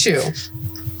 Shoo.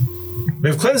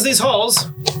 We've cleansed these halls.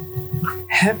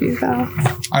 Have you though?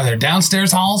 Are there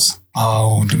downstairs halls?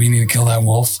 Oh, do we need to kill that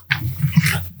wolf?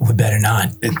 We better not.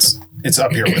 It's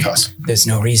up here with us. There's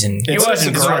no reason. He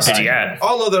wasn't it's corrupted outside. yet.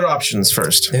 All other options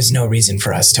first. There's no reason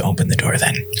for us to open the door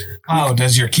then. Oh,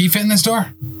 does your key fit in this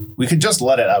door? We could just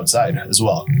let it outside as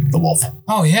well, the wolf.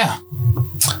 Oh, yeah.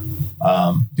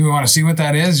 Do we want to see what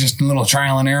that is? Just a little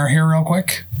trial and error here real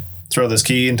quick? Throw this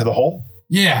key into the hole.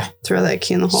 Yeah. Throw that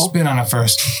key in the hole. Spit on it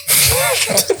first.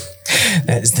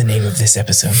 That is the name of this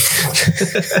episode.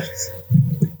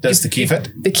 Does the key fit?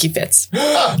 The key fits.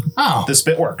 Oh. The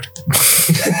spit worked.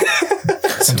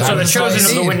 So the chosen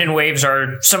of the wind and waves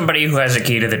are somebody who has a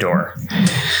key to the door.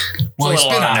 Well, he It's a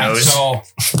spit little on on it, so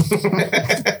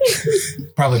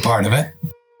probably part of it.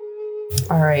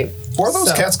 All right. What are those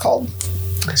So- cats called?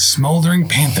 Smoldering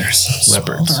panthers.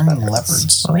 Leopards. Smoldering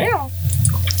leopards.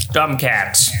 Dumb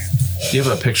cats. Do you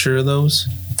have a picture of those?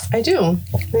 I do.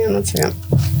 Hang on, let's see.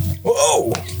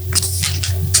 Whoa!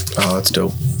 Oh, that's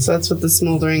dope. So that's what the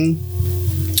smoldering.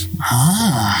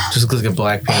 Just look like a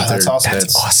Black Panther. that's awesome.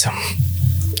 That's awesome.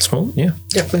 Small? Yeah,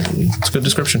 Yep. it's a good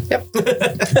description.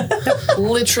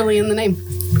 Literally in the name.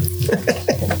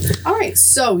 All right.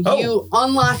 So you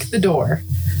unlock the door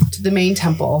to the main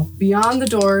temple. Beyond the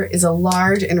door is a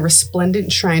large and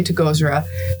resplendent shrine to Gozra,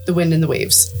 the wind and the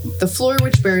waves. The floor,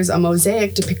 which bears a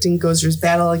mosaic depicting Gozra's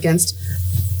battle against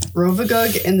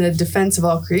Rovagug in the defense of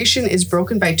all creation, is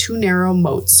broken by two narrow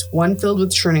moats, one filled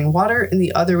with churning water and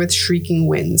the other with shrieking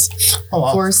winds. Oh,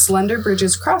 wow. 4 slender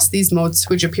bridges cross these moats,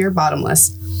 which appear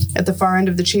bottomless. At the far end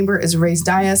of the chamber is a raised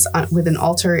dais with an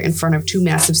altar in front of 2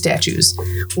 massive statues.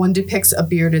 One depicts a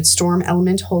bearded storm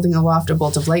element holding aloft a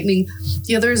bolt of lightning.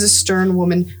 The other is a stern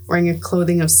woman wearing a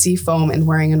clothing of sea foam and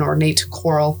wearing an ornate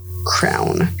coral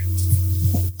crown.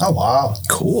 Oh, wow.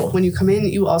 Cool. When you come in,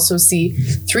 you also see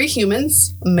 3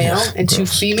 humans, a male and 2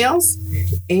 females,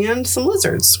 and some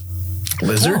lizards.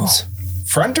 Lizards?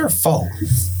 Friend or foe?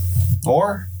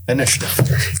 Or initiative?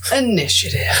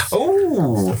 Initiative.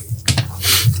 Oh.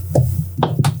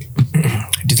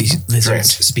 Do these lizards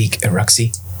speak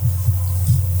Eruxi?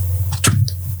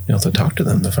 You'll have to talk to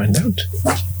them to find out.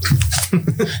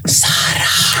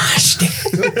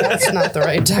 That's not the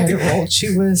right die to roll.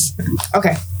 She was.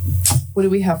 Okay. What do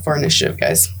we have for initiative,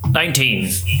 guys?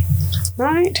 19.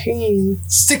 19.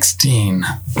 16.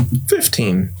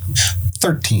 15.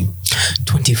 13.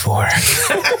 24.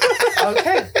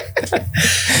 Okay.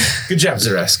 Good job,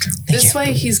 Zeresk. This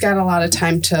way, he's got a lot of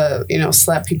time to,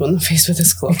 slap people in the face with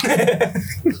his cloak.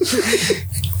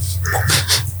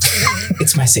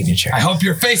 It's my signature. I hope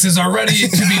your faces are ready to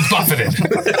be buffeted.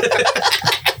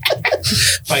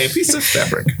 By a piece of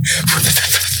fabric.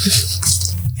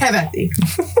 Have at thee.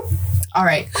 All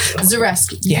right.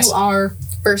 Zaresk, Yes. you are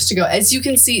first to go. As you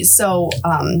can see, so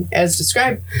as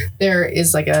described, there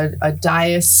is like a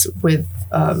dais with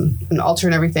an altar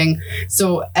and everything.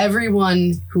 So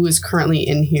everyone who is currently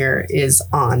in here is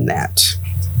on that.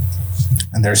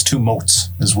 And there's 2 moats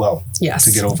as well. Yes.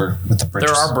 To get over with the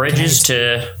bridges. There are bridges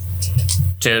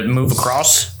to move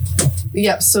across.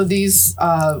 Yep. So these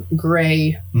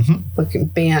gray looking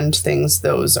band things,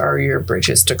 those are your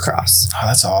bridges to cross. Oh,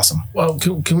 that's awesome. Well,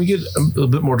 can we get a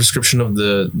bit more description of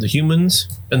the humans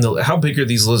and how big are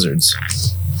these lizards?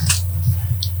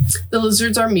 The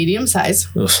lizards are medium size.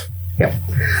 Ugh. Yep.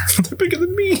 They're bigger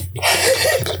than me.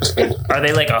 Are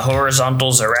they like a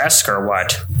horizontal Zaresk or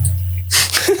what?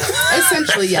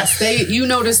 Essentially, yes. You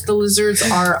notice the lizards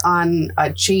are on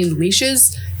chain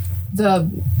leashes. The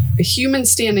human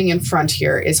standing in front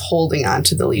here is holding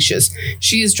onto the leashes.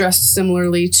 She is dressed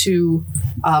similarly to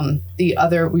the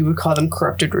other, we would call them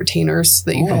corrupted retainers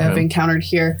that you have encountered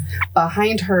here.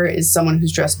 Behind her is someone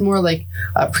who's dressed more like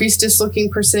a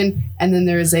priestess-looking person, and then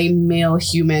there is a male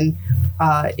human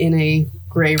in a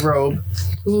gray robe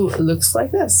who looks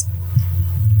like this.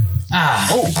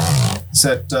 Is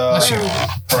that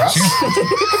Parash?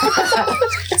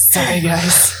 Sorry,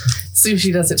 guys.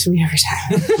 Sushi does it to me every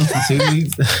time.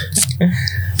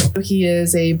 He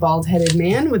is a bald-headed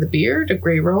man with a beard, a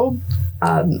gray robe,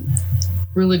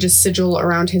 religious sigil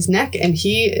around his neck, and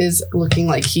he is looking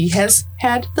like he has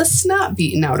had the snot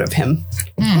beaten out of him.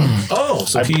 Oh,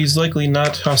 so he's likely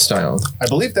not hostile. I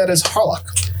believe that is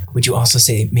Harlock. Would you also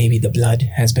say maybe the blood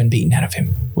has been beaten out of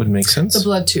him? Would make sense. The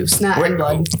blood too, snot and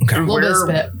blood. Okay. A little bit of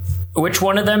spit. Which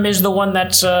one of them is the one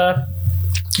that's The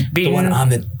being one on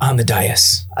the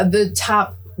dais. The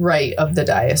top right of the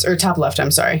dais, or top left,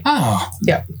 I'm sorry. Oh.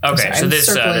 Yep. Okay, Sorry, so I'm this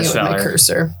circling this it with my fella.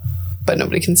 cursor, but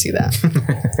nobody can see that.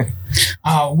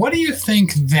 What do you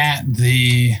think that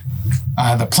the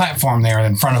platform there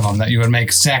in front of them that you would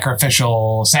make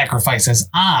sacrificial sacrifices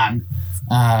on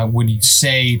would you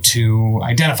say to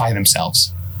identify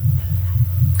themselves?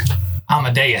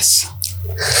 Amadeus.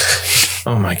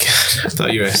 Oh my god! I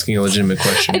thought you were asking a legitimate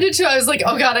question. I did too. I was like,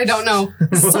 oh god, I don't know.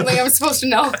 This is something I'm supposed to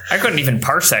know. I couldn't even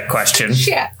parse that question.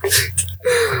 Shit.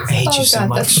 I hate you so God,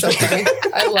 much. that's so funny.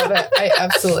 I love it. I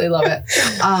absolutely love it.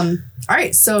 All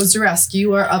right, so Zaresk,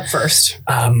 you are up first.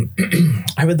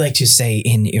 I would like to say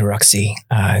in Iroxy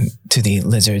to the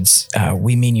lizards,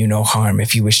 we mean you no harm.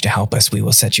 If you wish to help us, we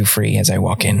will set you free as I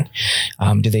walk in.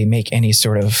 Do they make any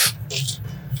sort of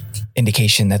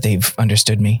indication that they've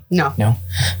understood me? No. No?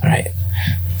 All right.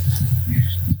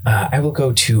 I will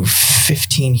go to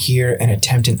 15 here and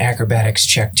attempt an acrobatics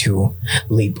check to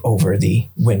leap over the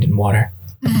wind and water.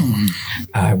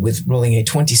 With rolling a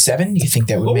 27, do you think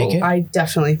that would make it? I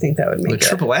definitely think that would The make it.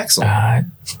 triple axle.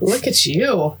 Look at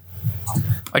you.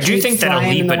 I do think that a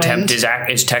Flying in leap the attempt wind.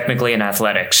 is technically an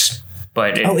athletics,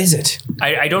 but Is it?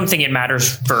 I don't think it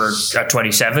matters for a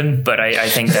 27, but I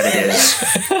think that it is.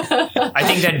 I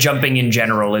think that jumping in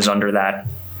general is under that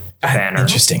banner.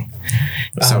 Interesting.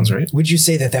 That sounds right. Would you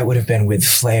say that would have been with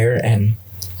flair and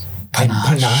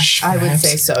panache? I would perhaps?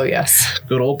 say so, yes.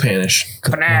 Good old Panish.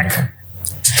 Panac.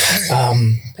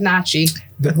 Panache.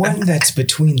 The one that's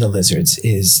between the lizards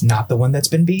is not the one that's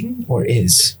been beaten, or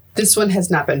is? This one has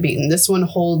not been beaten. This one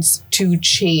holds 2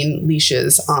 chain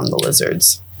leashes on the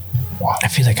lizards. I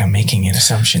feel like I'm making an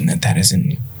assumption that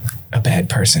isn't a bad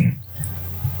person.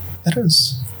 That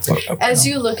is. As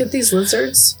you look at these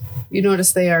lizards, you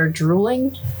notice they are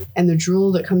drooling, and the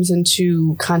drool that comes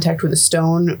into contact with a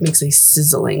stone makes a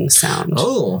sizzling sound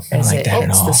Oh, I don't as like it that at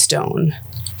hits all. the stone.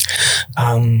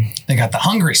 They got the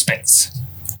hungry spits.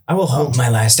 I will hold my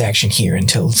last action here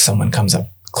until someone comes up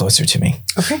closer to me.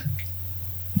 Okay.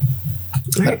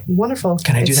 All right, wonderful.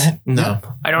 Can I do that? no.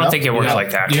 I don't think it works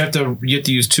like that. You have to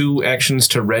use 2 actions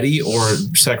to ready or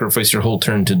sacrifice your whole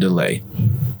turn to delay.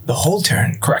 The whole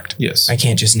turn? Correct. Yes. I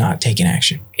can't just not take an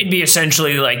action. It'd be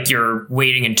essentially like you're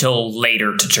waiting until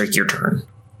later to take your turn.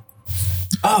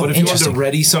 Oh, But if you want to interesting.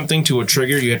 ready something to a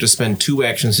trigger, you have to spend 2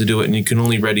 actions to do it, and you can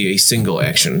only ready a single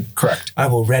action. Correct. I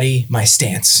will ready my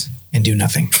stance and do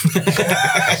nothing.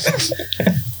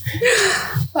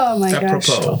 Oh my gosh.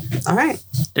 Apropos. All right.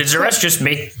 Did Zaresk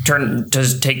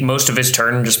just take most of his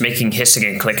turn just making hissing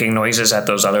and clicking noises at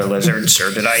those other lizards,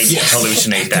 or did I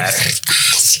hallucinate that?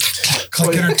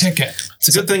 Clicking her ticket. It's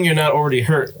a good thing you're not already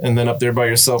hurt and then up there by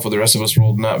yourself where the rest of us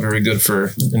rolled not very good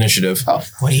for initiative.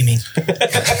 What do you mean?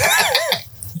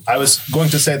 I was going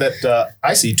to say that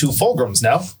I see 2 Fulgrims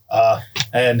now,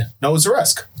 and no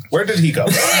Zaresk. Where did he go?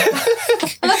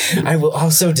 I will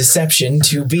also deception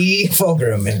to be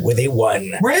Fulgrim with a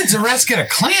 1. Where did Zaresk get a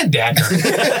clan dagger?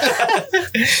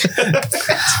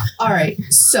 All right.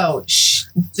 So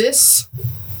this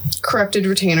corrupted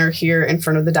retainer here in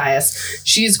front of the dais.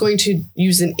 She's going to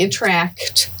use an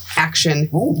interact action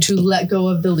to let go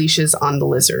of the leashes on the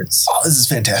lizards. Oh, this is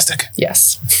fantastic.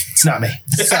 Yes. It's not me.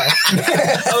 So,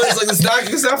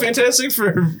 It's not fantastic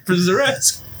for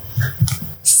Zaresk.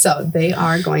 so they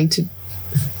are going to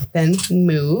then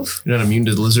move. You're not immune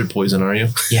to lizard poison, are you?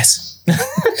 Yes.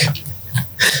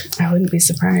 I wouldn't be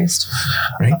surprised.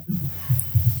 Right.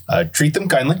 Treat them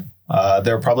kindly.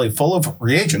 They're probably full of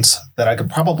reagents that I could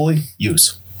probably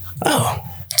use. Oh,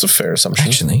 It's a fair assumption.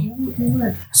 actually,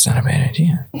 it's not a bad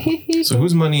idea. So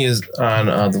whose money is on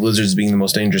the lizards being the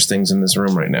most dangerous things in this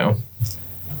room right now?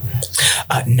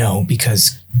 No,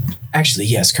 because actually,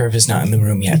 yes, Curve is not in the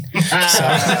room yet. So,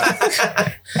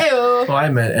 Heyo. Well, I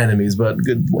meant enemies, but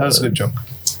good. That was a good joke.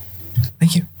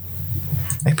 thank you.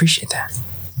 I appreciate that.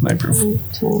 I approve.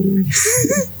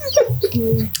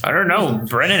 I don't know.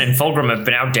 Brennan and Fulgrim have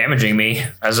been out damaging me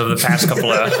as of the past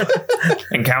couple of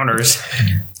encounters.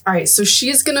 All right, so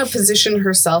she's going to position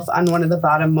herself on one of the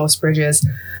bottommost bridges.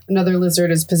 Another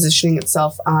lizard is positioning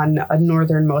itself on a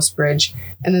northernmost bridge.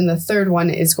 And then the third one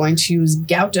is going to use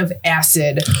Gout of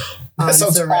Acid on That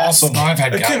sounds the rest. awesome. Oh, I've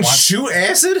had It can got one. shoot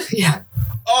acid? Yeah.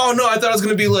 Oh, no, I thought it was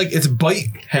going to be like its bite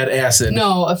had acid.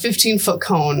 No, a 15-foot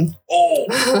cone.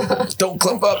 Oh, don't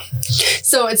clump up.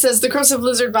 So it says the corrosive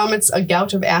lizard vomits a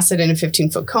gout of acid in a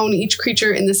 15-foot cone. Each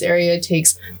creature in this area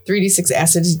takes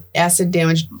 3d6 acid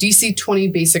damage, DC 20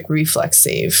 basic reflex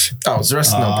save. Oh, it's the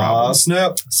rest no problem.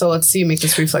 Snap. So let's see, make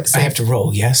this reflex I save. have to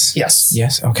roll, yes? Yes.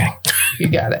 Yes, okay. You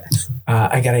got it.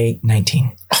 I got a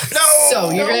 19. So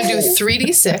you're going to do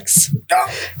 3d6.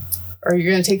 Or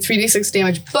you're going to take 3d6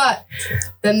 damage, but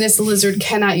then this lizard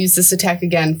cannot use this attack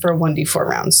again for 1d4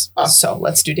 rounds. So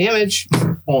let's do damage.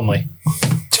 Only.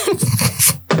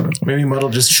 Maybe Mudd'll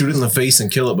just shoot it in the face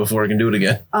and kill it before it can do it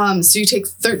again. So you take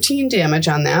 13 damage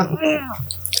on that.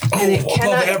 And Above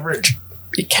average.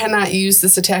 it cannot use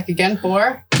this attack again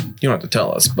for... You don't have to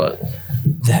tell us, but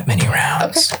That many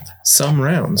rounds. Okay. some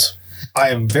rounds. I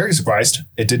am very surprised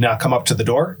it did not come up to the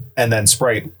door and then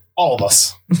spray all of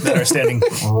us that are standing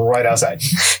right outside.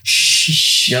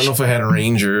 Yeah, I don't know if I had a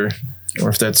range or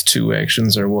if that's 2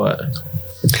 actions or what.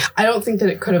 I don't think that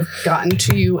it could have gotten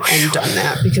to you and done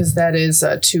that because that is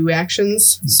 2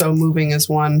 actions. So moving is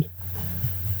 1.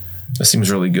 That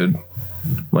seems really good.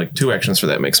 Like 2 actions for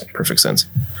that makes perfect sense.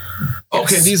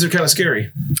 Okay, these are kind of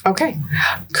scary. Okay.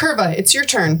 Curva, it's your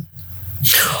turn.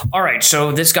 All right,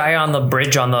 so this guy on the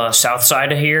bridge on the south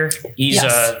side of here, he's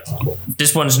Yes.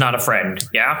 this one's not a friend,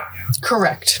 yeah?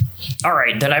 Correct. All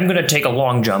right, then I'm going to take a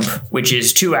long jump, which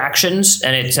is 2 actions,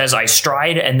 and it says I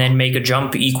stride and then make a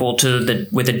jump equal to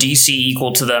with a DC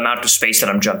equal to the amount of space that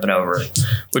I'm jumping over,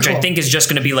 which I think is just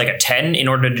going to be like a 10 in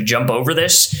order to jump over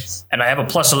this, and I have a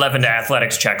plus 11 to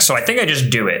athletics check, so I think I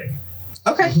just do it.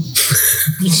 Okay.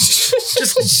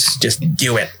 Just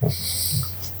do it.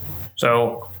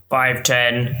 So 5,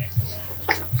 10,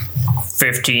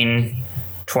 15,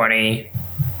 20,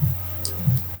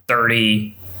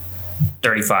 30,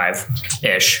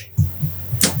 35-ish.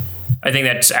 I think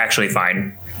that's actually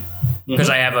fine because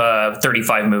I have a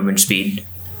 35 movement speed.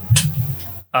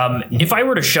 If I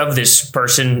were to shove this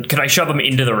person, could I shove him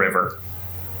into the river?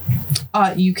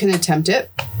 You can attempt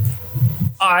it.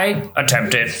 I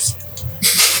attempt it,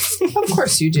 Of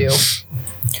course you do.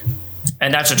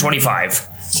 and that's a 25.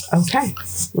 Okay.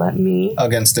 Let me...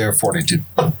 Against their fortitude.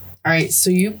 All right, so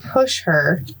you push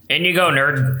her. In you go,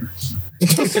 nerd.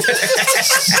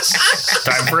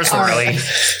 Time for a swirly.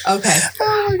 Okay.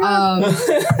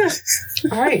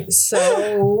 All right,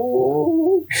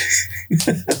 so...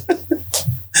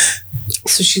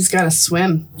 So she's got to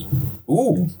swim.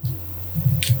 Ooh.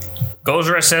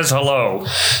 Gozra says hello.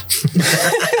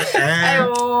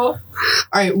 All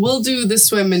right, we'll do the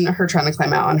swim and her trying to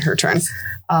climb out on her turn.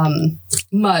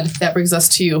 Mud, that brings us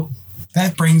to you.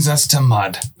 That brings us to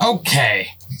Mud. Okay,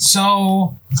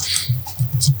 so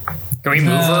Can we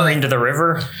move her into the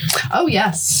river? Oh,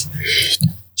 yes.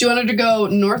 Do you want her to go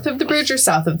north of the bridge or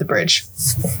south of the bridge?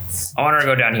 I want her to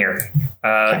go down here.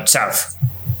 South.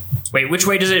 Wait, which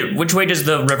way does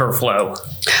the river flow?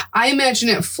 I imagine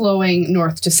it flowing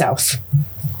north to south.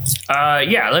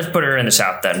 Yeah, let's put her in the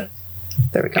south then.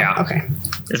 There we go. Yeah. Okay.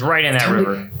 It's right in that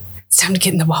river. It's time to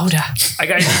get in the water.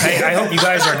 I hope you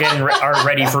guys are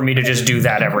ready for me to just do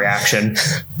that every action.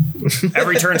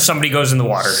 Every turn somebody goes in the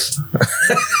water.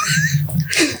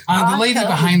 the lady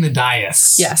behind the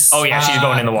dais. Yes. Oh yeah, she's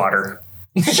going in the water.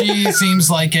 She seems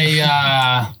like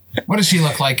a. What does she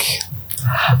look like?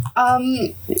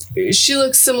 She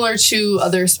looks similar to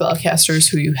other spellcasters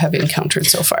who you have encountered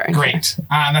so far. Great.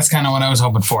 That's kind of what I was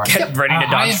hoping for. Get ready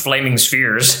to dodge flaming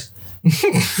spheres.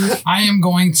 I am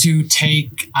going to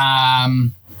take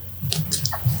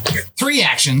 3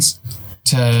 actions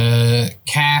to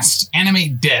cast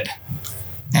Animate Dead.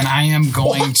 And I am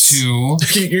going to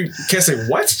You're guessing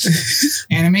what?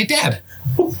 Animate Dead.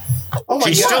 Oh my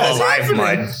She's still god. alive,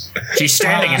 Mud. She's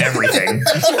standing in everything.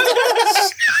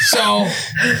 So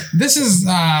this is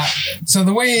so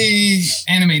the way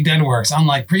Animate Dead works,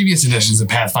 unlike previous editions of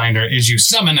Pathfinder, is you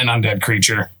summon an undead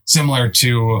creature, similar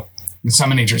to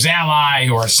summon nature's ally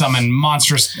or summon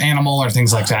monstrous animal or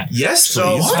things like that. Yes,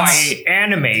 So please. by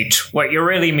animate, what you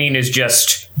really mean is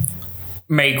just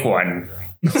make one.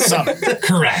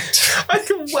 Correct. I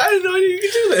didn't know you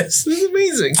could do this. This is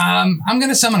amazing. I'm going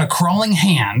to summon a crawling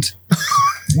hand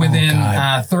within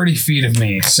 30 feet of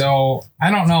me. So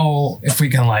I don't know if we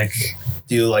can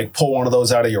Do you like pull one of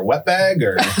those out of your wet bag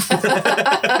or?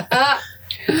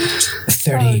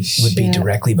 30 would be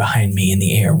directly behind me in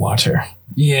the air water.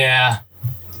 Yeah.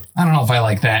 I don't know if I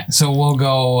like that. So we'll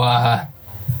go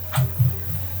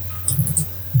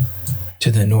To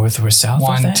the north or south of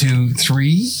 1, that? 2,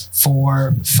 3,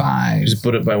 4, 5, Just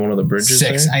put it by one of the bridges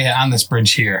 6. there? Yeah, on this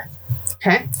bridge here.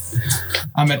 Okay.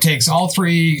 It takes all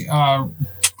 3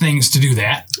 things to do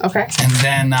that. Okay. And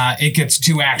then it gets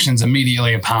 2 actions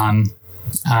immediately upon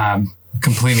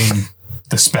completing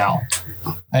the spell.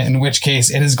 In which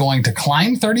case, it is going to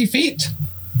climb 30 feet.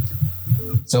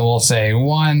 So we'll say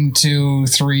 1, 2,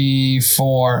 3,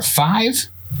 4, 5.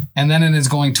 And then it is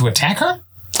going to attack her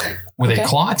with a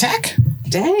claw attack.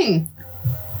 Dang.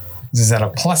 This is at a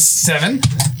 +7.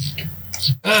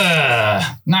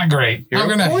 Not great. I'm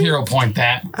going to hero point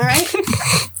that. All right.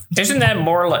 Isn't that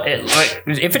more like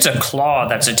if it's a claw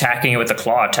that's attacking it with a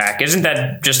claw attack? Isn't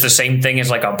that just the same thing as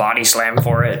like a body slam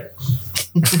for it?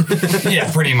 Yeah,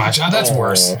 pretty much. That's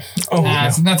worse.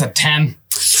 That's a 10.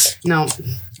 No.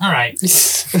 All right.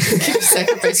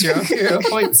 Sacrifice your own hero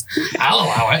points. I'll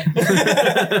allow it.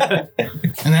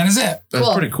 And that is it. That's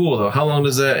Cool. pretty cool, though. How long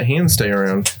does that hand stay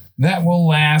around? That will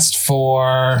last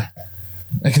for...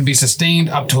 It can be sustained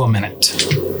up to a minute.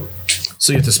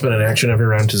 So you have to spend an action every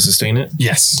round to sustain it?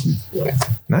 Yes.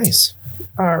 Nice.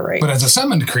 All right. But as a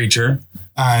summoned creature,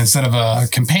 instead of a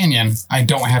companion, I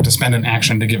don't have to spend an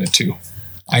action to give it to.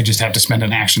 I just have to spend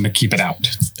an action to keep it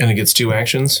out. And it gets 2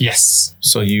 actions? Yes.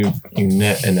 So you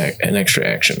net an extra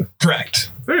action.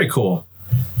 Correct. Very cool.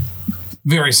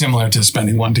 Very similar to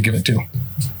spending 1 to give it to.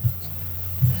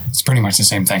 It's pretty much the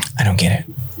same thing. I don't get it.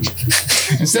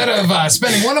 Instead of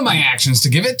spending 1 of my actions to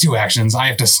give it 2 actions, I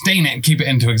have to stain it and keep it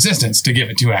into existence to give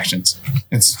it 2 actions.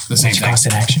 It's the same Which thing. cost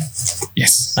an action?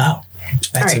 Yes. Oh,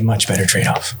 that's a right. much better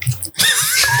trade-off.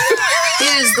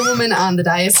 It is the woman on the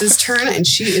dais' turn, and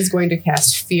she is going to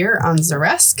cast Fear on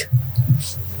Zaresk.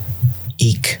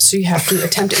 Eek. So you have to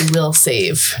attempt a will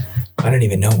save. I don't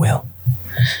even know Will.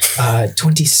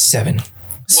 27.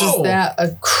 So is that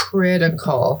a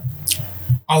critical?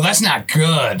 Oh, that's not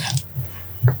good.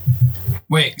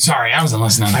 Wait, sorry, I wasn't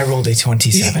listening. I rolled a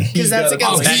 27. Because that's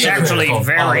against. That's actually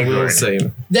very Will good.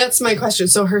 save. That's my question.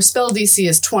 So her spell DC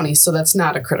is 20, so that's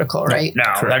not a critical, right? No,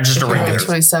 that's just a regular.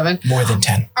 27. More than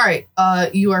 10. All right.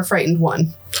 You are frightened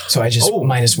 1. So I just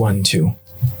 -1, 2.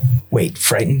 Wait,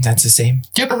 frightened? That's the same?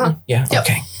 Yep. Yeah? Yep.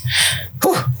 Okay.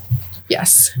 Whew.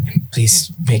 Yes.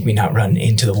 Please make me not run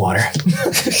into the water.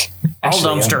 I'll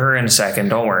dumpster her in a second.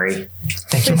 Don't worry.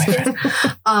 Thank you, my friend.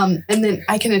 And then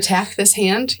I can attack this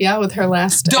hand, with her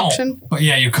last action. Don't. But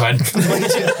yeah, you could.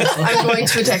 I'm going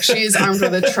to attack. She is armed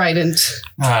with a trident.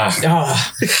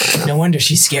 Oh, no wonder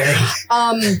she's scary.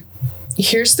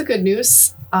 Here's the good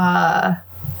news.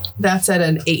 That's at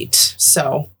an 8.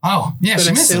 So Oh, yeah, she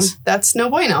gonna misses. assume that's no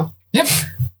bueno. Yep.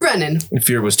 Brennan.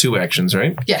 Fear was 2 actions,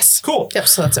 right? Yes. Cool. Yep.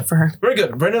 So that's it for her. Very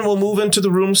good. Brennan will move into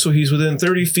the room so he's within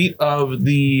 30 feet of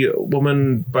the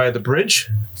woman by the bridge,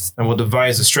 and we'll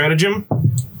devise a stratagem.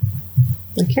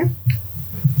 Okay.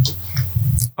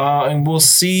 And we'll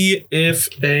see if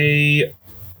a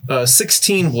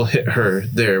 16 will hit her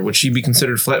there. Would she be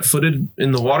considered flat-footed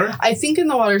in the water? I think in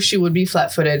the water she would be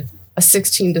flat-footed. A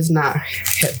 16 does not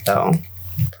hit though.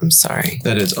 I'm sorry.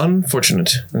 That is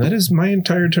unfortunate. And that is my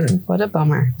entire turn. What a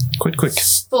bummer. Quick.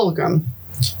 Fulgrim.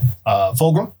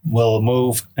 Fulgrim will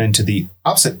move into the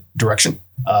opposite direction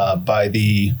by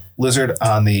the lizard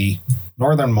on the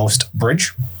northernmost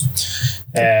bridge.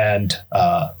 And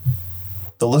the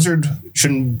lizard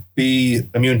shouldn't be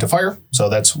immune to fire, so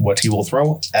that's what he will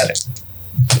throw at it.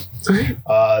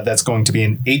 That's going to be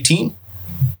an 18.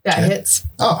 That hits.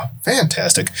 Oh,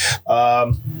 fantastic.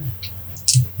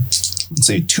 Let's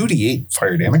see, 2d8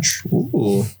 fire damage.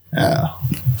 Ooh. Yeah.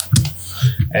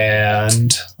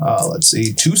 And let's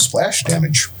see, 2 splash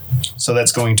damage. So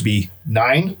that's going to be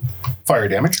 9 fire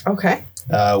damage. Okay.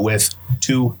 with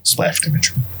 2 splash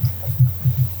damage.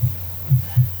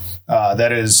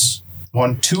 That is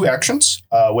 2 actions.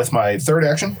 With my third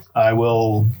action, I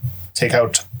will take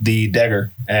out the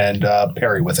dagger and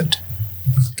parry with it,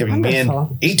 giving me Wonderful.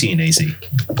 an 18 AC.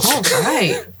 All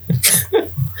right.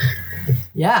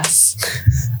 Yes.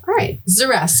 All right,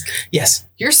 Zaresk, Yes,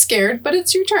 you're scared, but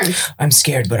it's your turn. I'm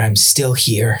scared, but I'm still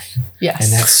here. Yes.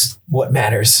 And that's what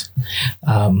matters.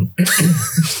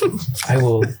 I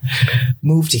will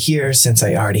move to here since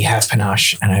I already have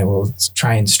panache, and I will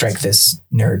try and strike this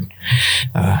nerd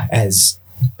as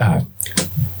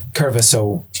Curva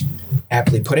so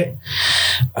aptly put it.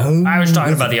 I was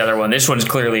talking about the other one. This one's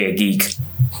clearly a geek.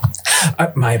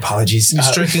 My apologies. You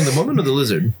striking the woman or the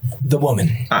lizard? The woman.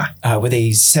 With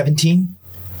a 17?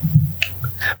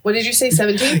 What did you say,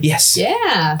 17? Yes.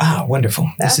 Yeah.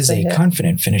 Wonderful. That's this is a a hit.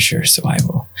 confident finisher, so I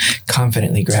will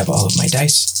confidently grab all of my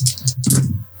dice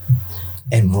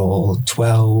and roll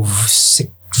 12,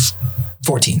 6,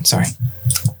 14, sorry.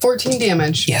 14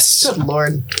 damage. Yes. Good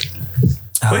lord.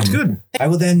 Quite good. I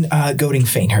will then goading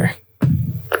feint her,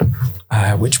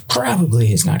 which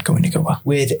probably is not going to go well,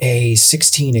 with a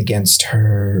 16 against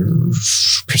her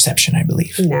perception, I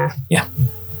believe. Nah. Yeah.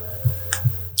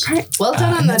 All right. Well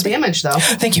done on the damage, though.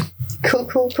 Thank you.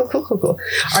 Cool. All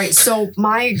right. So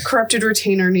my corrupted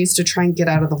retainer needs to try and get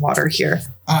out of the water here.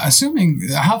 Assuming,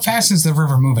 how fast is the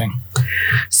river moving?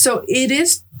 So it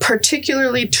is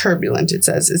particularly turbulent. It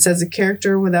says a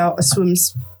character without a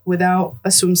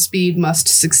swim speed must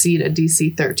succeed a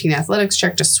DC 13 athletics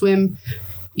check to swim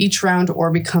each round or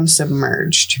become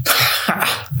submerged.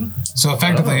 So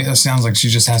effectively, it sounds like she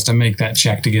just has to make that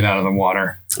check to get out of the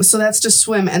water. So that's to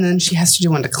swim, and then she has to do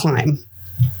one to climb.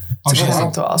 Oh, she has Wow.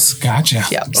 to, gotcha.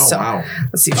 Yep. So wow.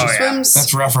 let's see if she swims.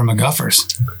 That's rough for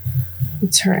McGuffers.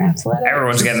 It's her athletic.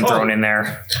 Everyone's getting thrown in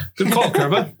there. Good call,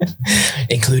 Curva.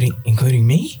 Including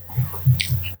me?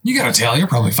 You got a tail. You're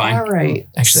probably fine. All right.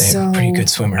 Actually, I'm a pretty good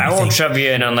swimmer, I I won't think. shove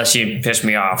you in unless you piss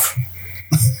me off.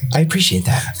 I appreciate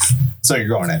that. So you're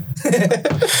going in.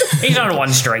 He's on 1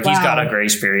 strike. He's got Wow. a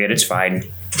grace period. It's fine.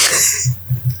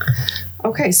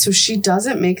 Okay, so she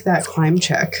doesn't make that climb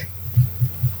check.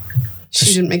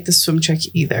 She didn't make the swim check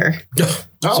either.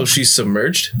 So she's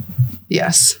submerged?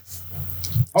 Yes.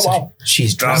 Oh, wow.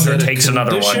 She's Drowser drowning. takes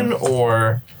another Condition one.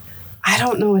 or I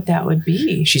don't know what that would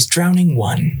be. She's drowning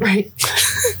 1. Right.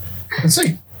 Let's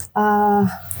see.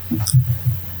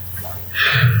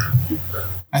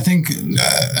 I think,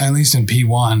 at least in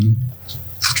P1,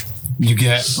 you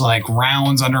get like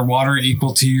rounds underwater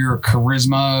equal to your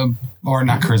charisma, or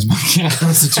not charisma,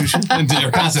 constitution.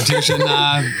 Your constitution.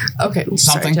 Okay. Sorry,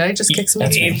 Something. did I just kick someone?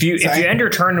 If you end your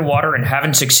turn in water and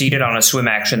haven't succeeded on a swim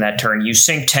action that turn, you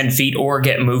sink 10 feet or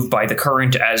get moved by the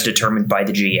current as determined by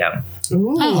the GM.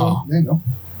 Ooh. Oh, There you go.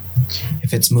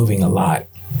 If it's moving a lot.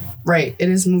 Right. It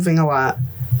is moving a lot.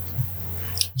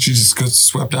 she just gets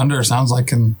swept under. Sounds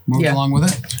like and moved Yeah. along with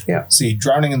it. Yeah. See,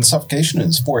 drowning and suffocation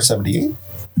is 478.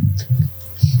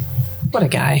 What a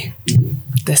guy.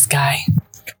 This guy.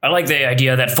 I like the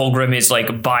idea that Fulgrim is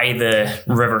like by the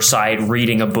riverside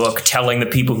reading a book, telling the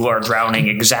people who are drowning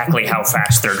exactly how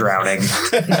fast they're drowning.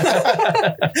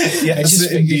 I just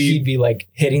figured he'd be like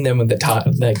hitting them with the top,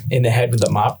 like in the head with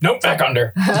the mop. Nope, back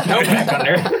under. Nope, back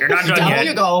under. You're not done Down yet.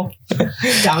 you go.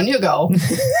 Down you go.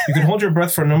 you can hold your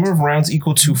breath for a number of rounds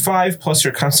equal to 5 plus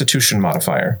your constitution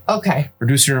modifier. Okay.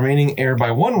 Reduce your remaining air by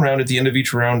 1 round at the end of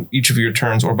each round, each of your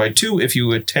turns, or by 2 if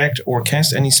you attacked or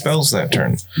cast any spells that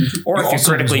turn. Or if you also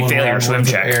critically lose 1 fail your round swim worth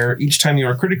of check. air each time you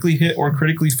are critically hit or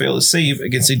critically fail a save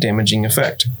against a damaging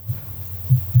effect.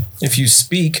 If you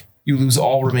speak, you lose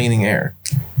all remaining air.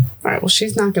 All right. Well,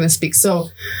 she's not going to speak. So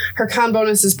her con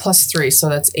bonus is +3. So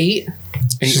that's 8.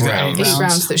 8 She's got rounds. 8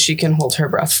 rounds that she can hold her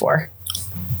breath for.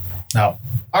 Now,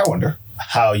 I wonder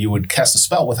how you would cast a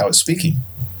spell without speaking.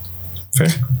 Fair.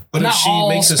 But if Not she all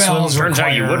makes a swim, spells Turns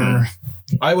out you require- wouldn't.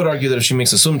 I would argue that if she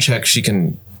makes a swim check, she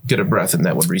can get a breath and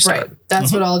that would restart. Right.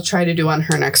 That's what I'll try to do on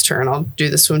her next turn. I'll do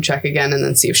the swim check again and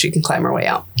then see if she can climb her way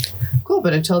out. Cool.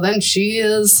 But until then, she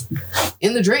is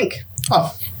in the drink.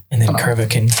 Oh, And then Curva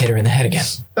can hit her in the head again.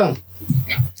 Boom.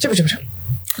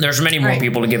 There's many more Right.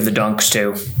 people to give the dunks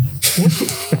to.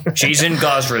 She's in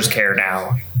Gosra's care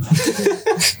now.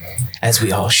 As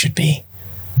we all should be.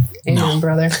 Amen,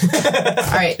 brother.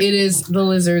 All right. It is the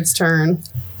lizard's turn.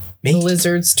 Me? The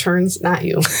lizard's turns, not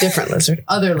you. Different lizard.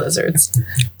 Other lizards.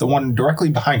 the one directly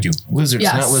behind you. Lizards,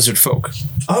 Yes. not lizard folk.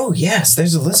 Oh, yes,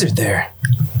 there's a lizard there.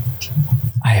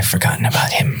 I have forgotten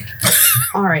about him.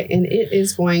 All right. And it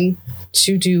is going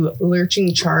to do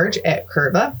lurching charge at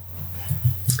Curva.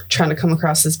 Trying to come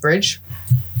across this bridge.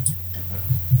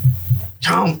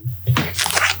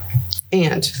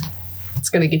 And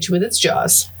going to get you with its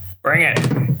jaws. Bring it.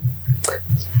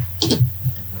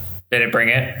 Did it bring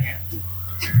it?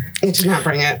 It did not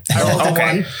bring it. I rolled a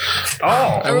one.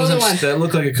 Oh. I rolled a one. That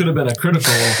looked like it could have been a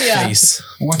critical Yeah. face.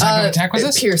 What type of attack was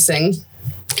this? Piercing,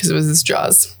 because it was its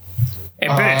jaws. It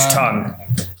bit its tongue.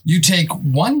 You take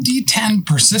 1d10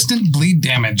 persistent bleed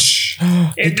damage.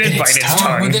 It did bite its Or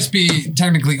tongue. would this be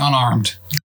technically unarmed?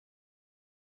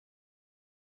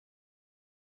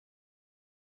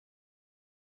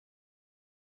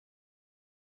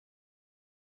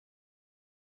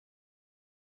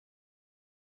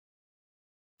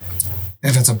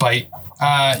 If it's a bite,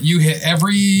 you hit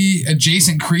every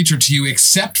adjacent creature to you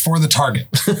except for the target.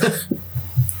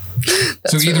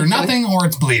 So either really nothing or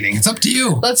it's bleeding. It's up to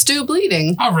you. Let's do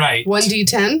bleeding. All right.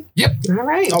 1d10. Yep. All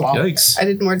right. Oh, wow. Yikes. I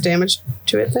did more damage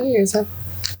to it than you guys have.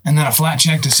 And then a flat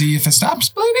check to see if it stops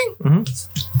bleeding.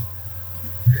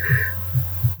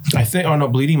 I think, oh no,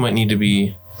 bleeding might need to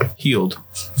be healed.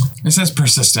 It says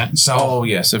persistent. So Oh,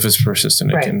 yes. If it's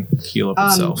persistent, Right. it can heal up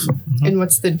itself. And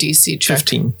what's the DC check?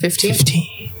 15. 15?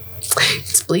 15.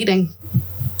 It's bleeding.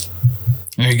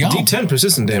 there you go. D10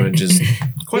 persistent damage is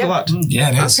quite a lot. Yeah,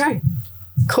 it is. Okay.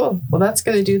 Cool. Well, that's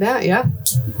going to do that, yeah.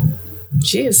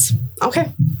 Jeez.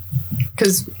 Okay.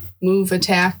 Because move,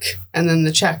 attack, and then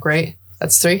the check, right?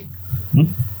 That's 3,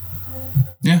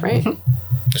 Yeah. right?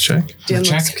 Check. Dan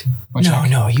Check. looks- What No, check?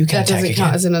 no, you can That attack doesn't again.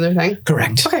 count as another thing?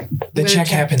 Correct. Okay. The I'm gonna check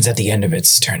happens at the end of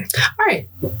its turn. All right.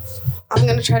 I'm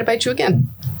going to try to bite you again.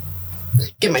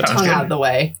 Get my Sounds tongue good. out of the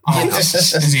way. Oh,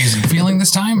 is easy feeling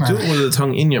this time? Or? Do it with the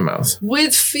tongue in your mouth.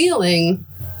 With feeling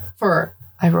for,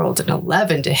 I rolled an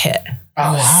 11 to hit.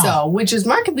 Oh, wow. So, which is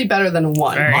markedly better than a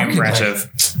 1. Very Markedly. impressive.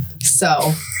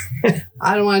 So,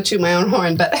 I don't want to toot my own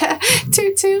horn, but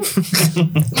toot toot.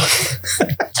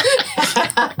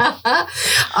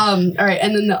 All right,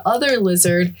 and then the other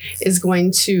lizard is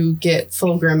going to get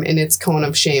Fulgrim in its cone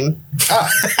of shame.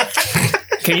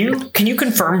 Can you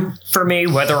confirm for me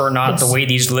whether or not the way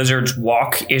these lizards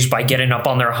walk is by getting up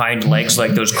on their hind legs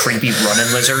like those creepy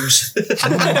running lizards? We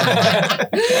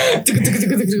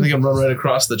can run right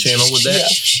across the channel with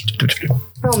that.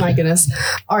 Oh my goodness.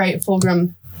 All right,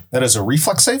 Fulgrim. That is a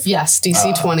reflex save? Yes,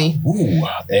 DC 20. Ooh,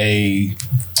 a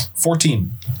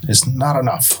 14 is not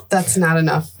enough. That's not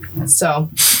enough. So,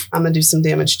 I'm going to do some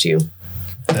damage to you.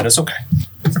 That is okay.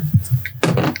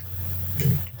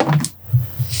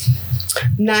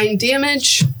 9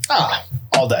 damage.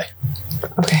 All day.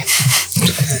 Okay.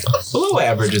 Below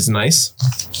average is nice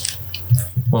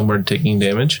when we're taking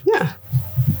damage. Yeah.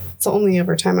 It's the only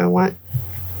ever time I want.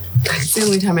 It's the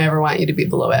only time I ever want you to be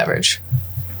below average.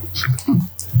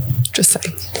 Just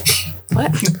saying.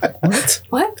 What? What?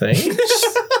 What? Thanks.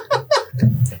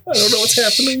 I don't know what's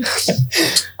happening.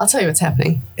 I'll tell you what's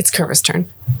happening. It's Curva's turn.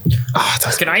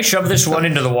 Can I shove this one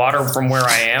into the water from where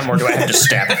I am, or do I have to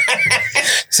step?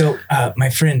 So, my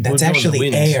friend, that's We're going actually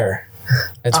the wind. air.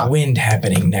 That's wind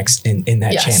happening next in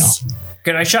that Yes. channel.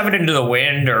 Can I shove it into the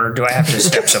wind, or do I have to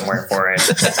step somewhere for it?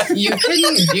 You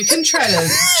can try to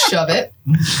shove it.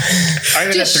 I'm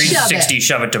gonna Just 360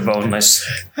 shove it to boneless.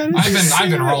 I've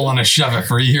been rolling a shove it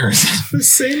for years. The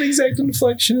same exact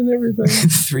inflection and everything.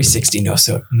 360 no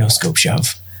scope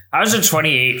shove. How's a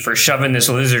 28 for shoving this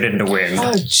lizard into wind?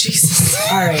 Oh Jesus!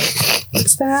 All right,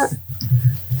 what's that?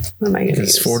 What am I gonna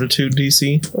It's use? fortitude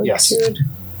DC. Yes.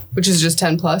 Which is just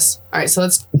 10 plus. All right, so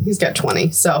he's got 20.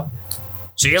 So,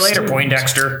 See you later,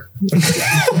 Poindexter. do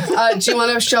you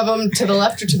want to shove him to the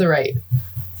left or to the right?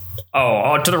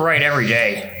 Oh, to the right every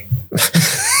day.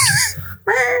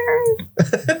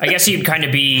 I guess he'd kind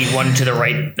of be one to the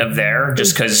right of there,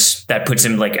 just because that puts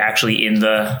him like actually in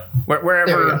the There we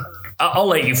wherever. go. I'll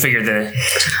let you figure the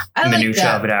I like minutia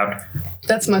that. of it out.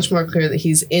 That's much more clear that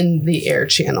he's in the air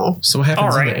channel. So what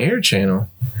happens All in right. the air channel?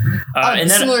 And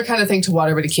then, Similar kind of thing to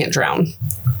water, but he can't drown.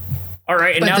 all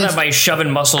right, and but now this- that my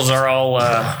shoving muscles are all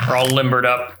limbered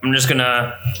up, I'm just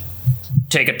gonna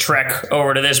take a trek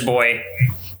over to this boy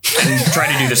and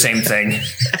try to do the same thing.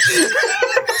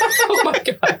 Oh my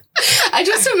god! I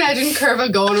just imagine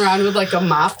Curva going around with like a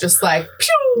mop, just like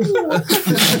pew.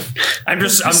 I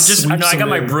got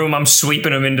my broom. I'm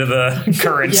sweeping him into the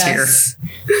currents here. Yes,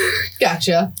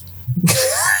 gotcha.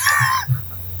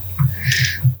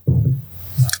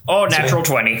 Oh, natural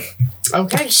 20.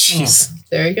 Okay,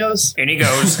 there he goes. In he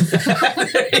goes. There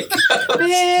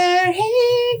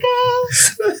he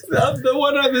goes. The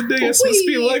one on the day is supposed to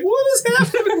be like, what is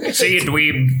happening? See you,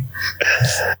 dweeb.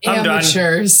 I'm done.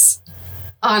 Amateurs.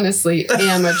 Honestly,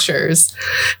 amateurs.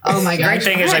 Oh my gosh. Great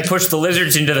thing is I pushed the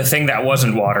lizards into the thing that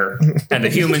wasn't water and the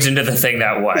humans into the thing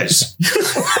that was.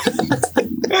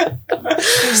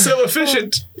 So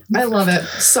efficient. I love it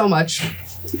so much.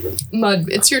 Mud,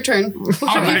 it's your turn. What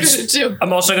are you gonna do?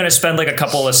 I'm also going to spend like a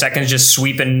couple of seconds just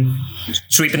sweeping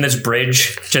this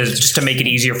bridge just to make it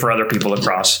easier for other people to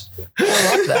cross. I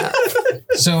love that.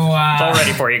 So It's all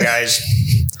ready for you guys.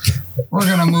 we're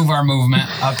going to move our movement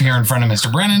up here in front of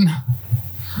Mr. Brennan.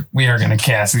 We are going to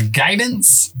cast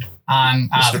guidance on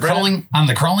the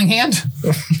crawling hand.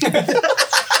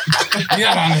 You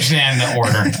gotta understand the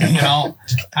order, you know.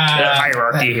 The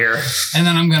hierarchy here. And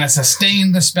then I'm gonna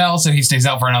sustain the spell so he stays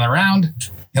out for another round.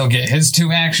 He'll get his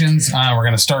 2 actions. We're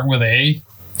gonna start with a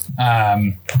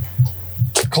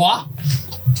claw.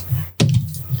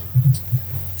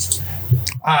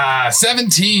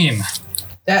 17.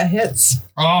 That hits.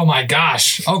 Oh my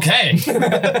gosh. Okay.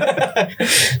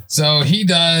 So he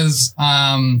does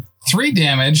 3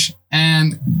 damage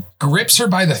and grips her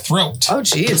by the throat. Oh,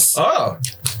 jeez. Oh.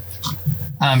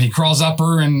 He crawls up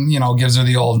her and, gives her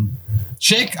the old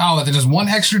shake. Oh, there's 1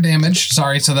 extra damage.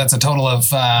 Sorry. So that's a total of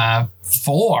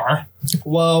 4.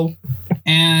 Whoa.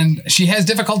 And she has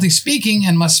difficulty speaking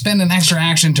and must spend an extra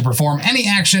action to perform any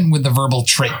action with the verbal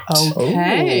trait.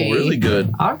 Okay. Oh, really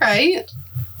good. All right.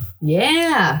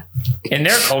 Yeah. In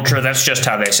their culture, that's just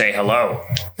how they say hello.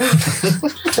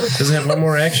 Does it have one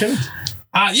more action?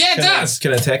 Yeah, it does.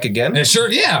 Can I attack again?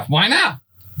 Sure. Yeah. Why not?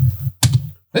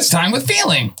 This time with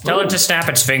feeling. Tell it to snap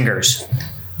its fingers.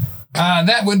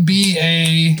 That would be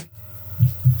a...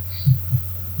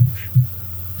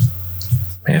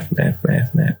 Math.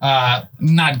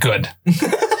 Not good.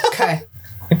 Okay.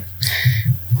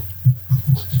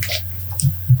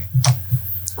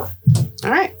 All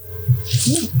right.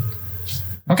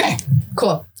 Okay.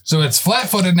 Cool. So it's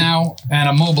flat-footed now and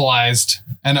immobilized,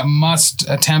 and it must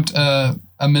attempt a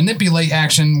manipulate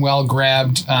action while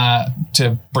grabbed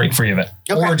to break free of it.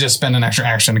 Okay. Or just spend an extra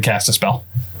action to cast a spell.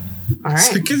 All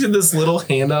So right. because of this little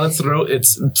hand on its throat,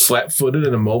 it's flat-footed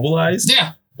and immobilized?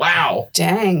 Yeah. Wow.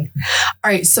 Dang.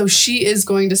 All right. So she is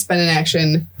going to spend an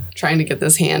action trying to get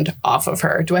this hand off of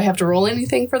her. Do I have to roll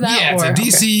anything for that? Yeah, it's a Okay.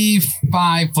 DC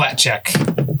 5 flat check.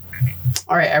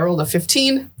 All right. I rolled a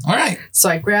 15. All right. So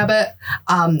I grab it.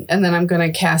 And then I'm going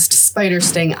to cast Spider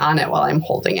Sting on it while I'm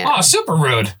holding it. Oh, super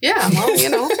rude. Yeah. Well,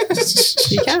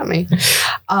 you got me.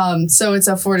 So it's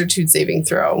a Fortitude saving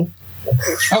throw.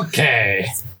 Okay.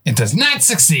 It does not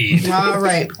succeed. All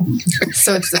right.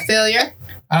 So it's a failure.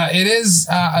 It is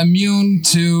immune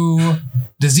to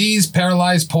disease,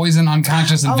 paralyzed, poison,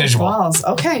 unconscious, and visual. Balls.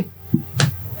 Okay.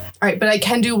 All right, but I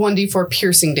can do 1d4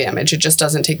 piercing damage. It just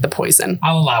doesn't take the poison.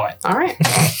 I'll allow it. All right.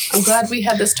 I'm glad we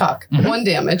had this talk. 1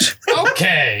 damage.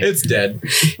 Okay. It's dead.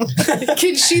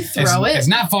 Can she throw It's it?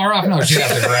 not far off. No, she'd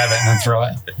have to grab it and then throw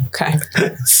it. Okay.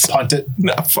 Punt it.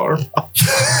 Not far off.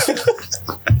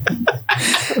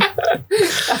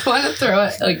 I want to throw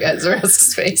it like at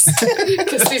Zarask's face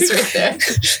because he's right there.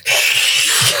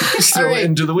 Just throw All right. it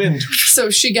into the wind. So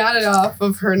she got it off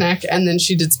of her neck and then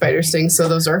she did Spider Sting. So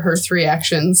those are her 3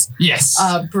 actions. Yes.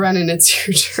 Brennan, it's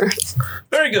your turn.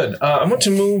 Very good. I want to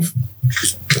move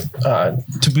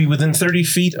to be within 30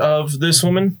 feet of this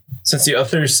woman, since the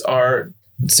others are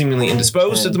seemingly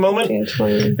indisposed at the moment.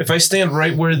 If I stand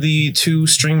right where the 2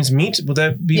 streams meet, would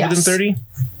that be Yes. within 30?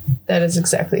 That is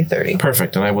exactly 30.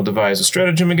 Perfect. And I will devise a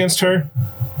stratagem against her.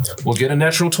 We'll get a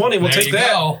natural 20. We'll there take you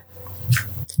that. go.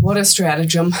 What a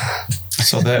stratagem.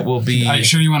 So that will be... Are you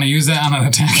sure you want to use that on an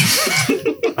attack?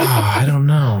 I don't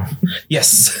know.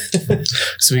 Yes.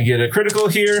 So we get a critical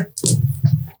here.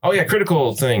 Oh, yeah,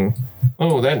 critical thing.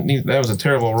 Oh, that was a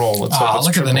terrible roll. Let's hope it's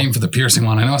Look at the triple. name for the piercing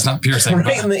one. I know it's not piercing, Right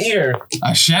but in the ear.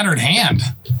 a shattered hand.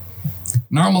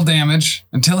 Normal damage.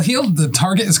 Until healed, the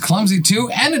target is clumsy 2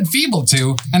 and enfeebled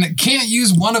 2, and it can't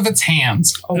use one of its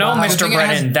hands. No, wow. Mr. think it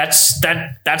has-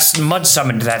 Brennan, that's mud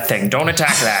summoned that thing. Don't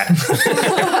attack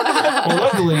that. Well,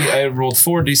 luckily, I rolled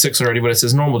 4d6 already, but it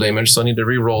says normal damage, so I need to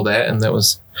re-roll that, and that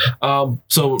was...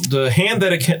 so the hand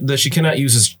that she cannot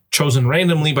use is chosen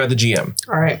randomly by the GM.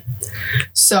 All right.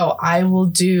 So I will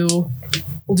do...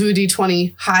 We'll do a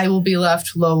d20. High will be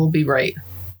left. Low will be right.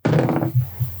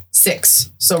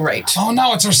 6. So right. Oh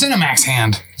no, it's our Cinemax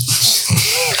hand.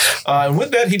 And with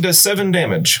that, he does 7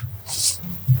 damage.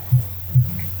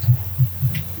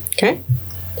 Okay.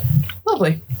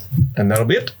 Lovely. And that'll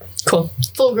be it. Cool.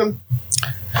 Fulgrim.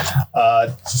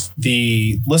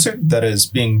 The lizard that is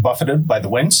being buffeted by the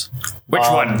wings. Which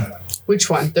one? Which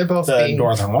one? They're both The being...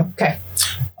 northern one. Okay.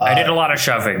 I did a lot of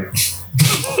shoving.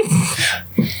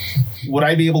 Would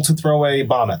I be able to throw a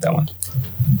bomb at that one?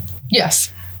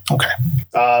 Yes. Okay.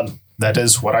 That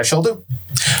is what I shall do.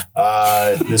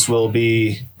 This will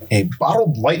be a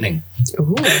bottled lightning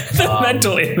Ooh. The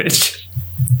mental image.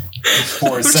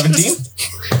 for 17.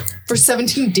 For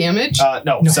 17 damage?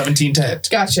 No, 17 to hit.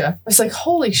 Gotcha. I was like,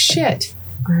 holy shit.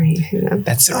 All right, hang on.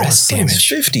 That's the Oh, rest this thing's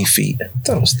damage. 50 feet. I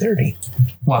thought it was 30.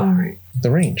 What? All right. The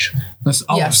range. This,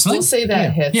 oh, Yes, we'll sling? say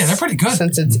that hits. Yeah, they're pretty good.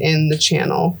 Since it's in the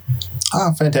channel.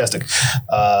 Ah, fantastic.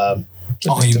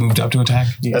 Oh, you moved up to attack?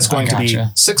 That's going to be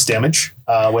Gotcha. 6 damage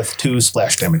with 2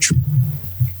 splash damage.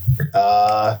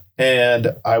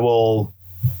 And I will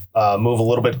move a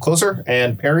little bit closer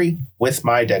and parry with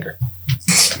my dagger.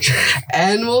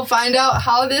 And we'll find out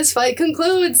how this fight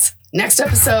concludes next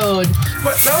episode.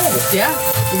 But no! Yeah,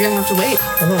 you're going to have to wait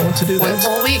I don't know what to do 1 that.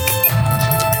 whole week.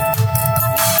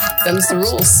 Them's the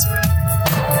rules.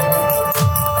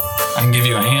 I can give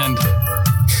you a hand.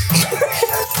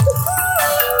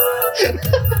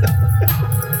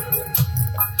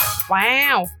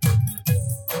 Wow.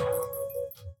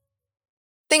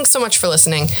 Thanks so much for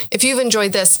listening. If you've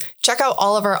enjoyed this, check out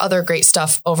all of our other great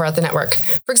stuff over at the network.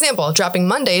 For example, dropping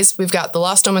Mondays, we've got the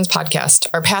Lost Omens podcast,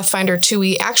 our Pathfinder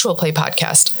 2e actual play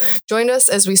podcast. Join us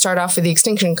as we start off with the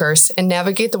Extinction Curse and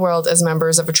navigate the world as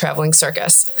members of a traveling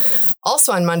circus.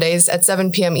 Also on Mondays at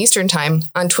 7 p.m. Eastern Time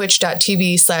on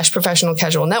twitch.tv/professional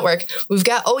casual network, we've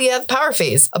got Oh Yeah, the Power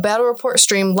Phase, a battle report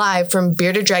stream live from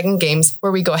Bearded Dragon Games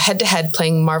where we go head to head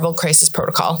playing Marvel Crisis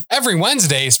Protocol. Every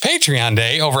Wednesday is Patreon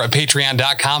Day over at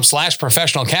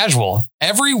patreon.com/professional casual.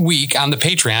 Every week on the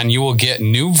Patreon, you will get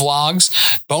new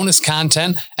vlogs, bonus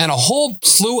content, and a whole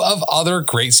slew of other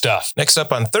great stuff. Next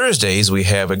up on Thursdays, we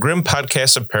have a Grim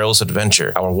Podcast of Perilous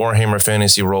Adventure, our Warhammer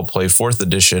Fantasy Roleplay 4th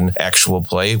Edition actual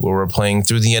play, where we're playing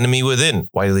through The Enemy Within,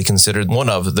 widely considered one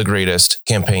of the greatest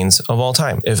campaigns of all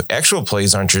time. If actual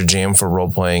plays aren't your jam for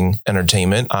role-playing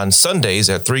entertainment, on Sundays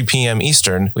at 3 p.m.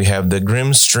 Eastern, we have the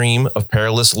Grim Stream of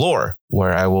Perilous Lore,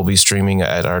 where I will be streaming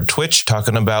at our Twitch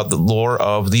talking about the lore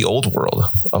of the old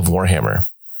world of Warhammer.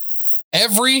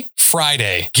 Every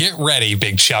Friday, get ready,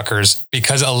 big chuckers,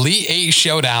 because Elite 8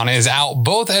 Showdown is out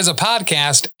both as a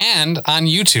podcast and on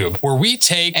YouTube, where we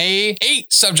take a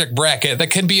 8 subject bracket that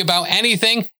can be about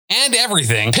anything and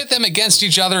everything, pit them against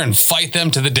each other and fight them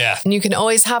to the death. And you can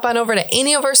always hop on over to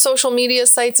any of our social media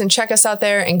sites and check us out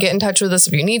there and get in touch with us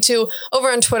if you need to. Over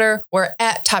on Twitter, we're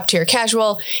at Top Tier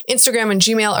Casual. Instagram and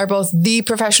Gmail are both The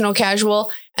Professional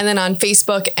Casual. And then on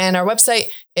Facebook and our website,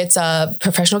 it's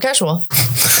Professional Casual.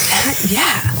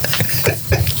 Yeah.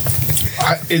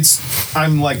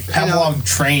 I'm like Pavlov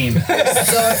trained.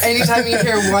 So anytime you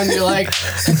hear 1, you're like,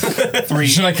 3.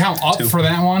 Should I count up for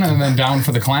that one and then down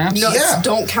for the clamps? no, Yeah.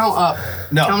 don't count up.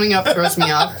 No. Counting up throws me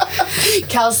off.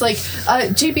 Cal's like,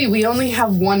 JB, we only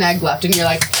have 1 egg left. And you're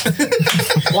like,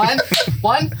 1?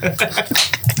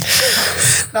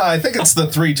 No, I think it's the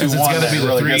 3, 2, 1. It's gotta be the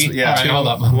really 3. gets me. Yeah. All right, hold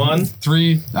up. 1.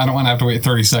 3. I don't want to have to wait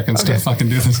 30 seconds to fucking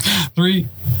do this. 3,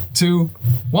 2,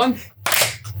 1.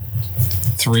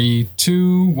 3,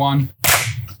 2, 1.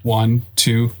 1,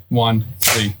 2, 1,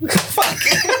 3.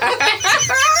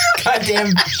 Goddamn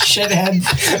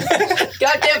shithead.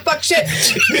 Goddamn fuck shit.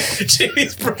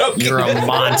 Jimmy's broken. You're a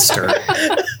monster.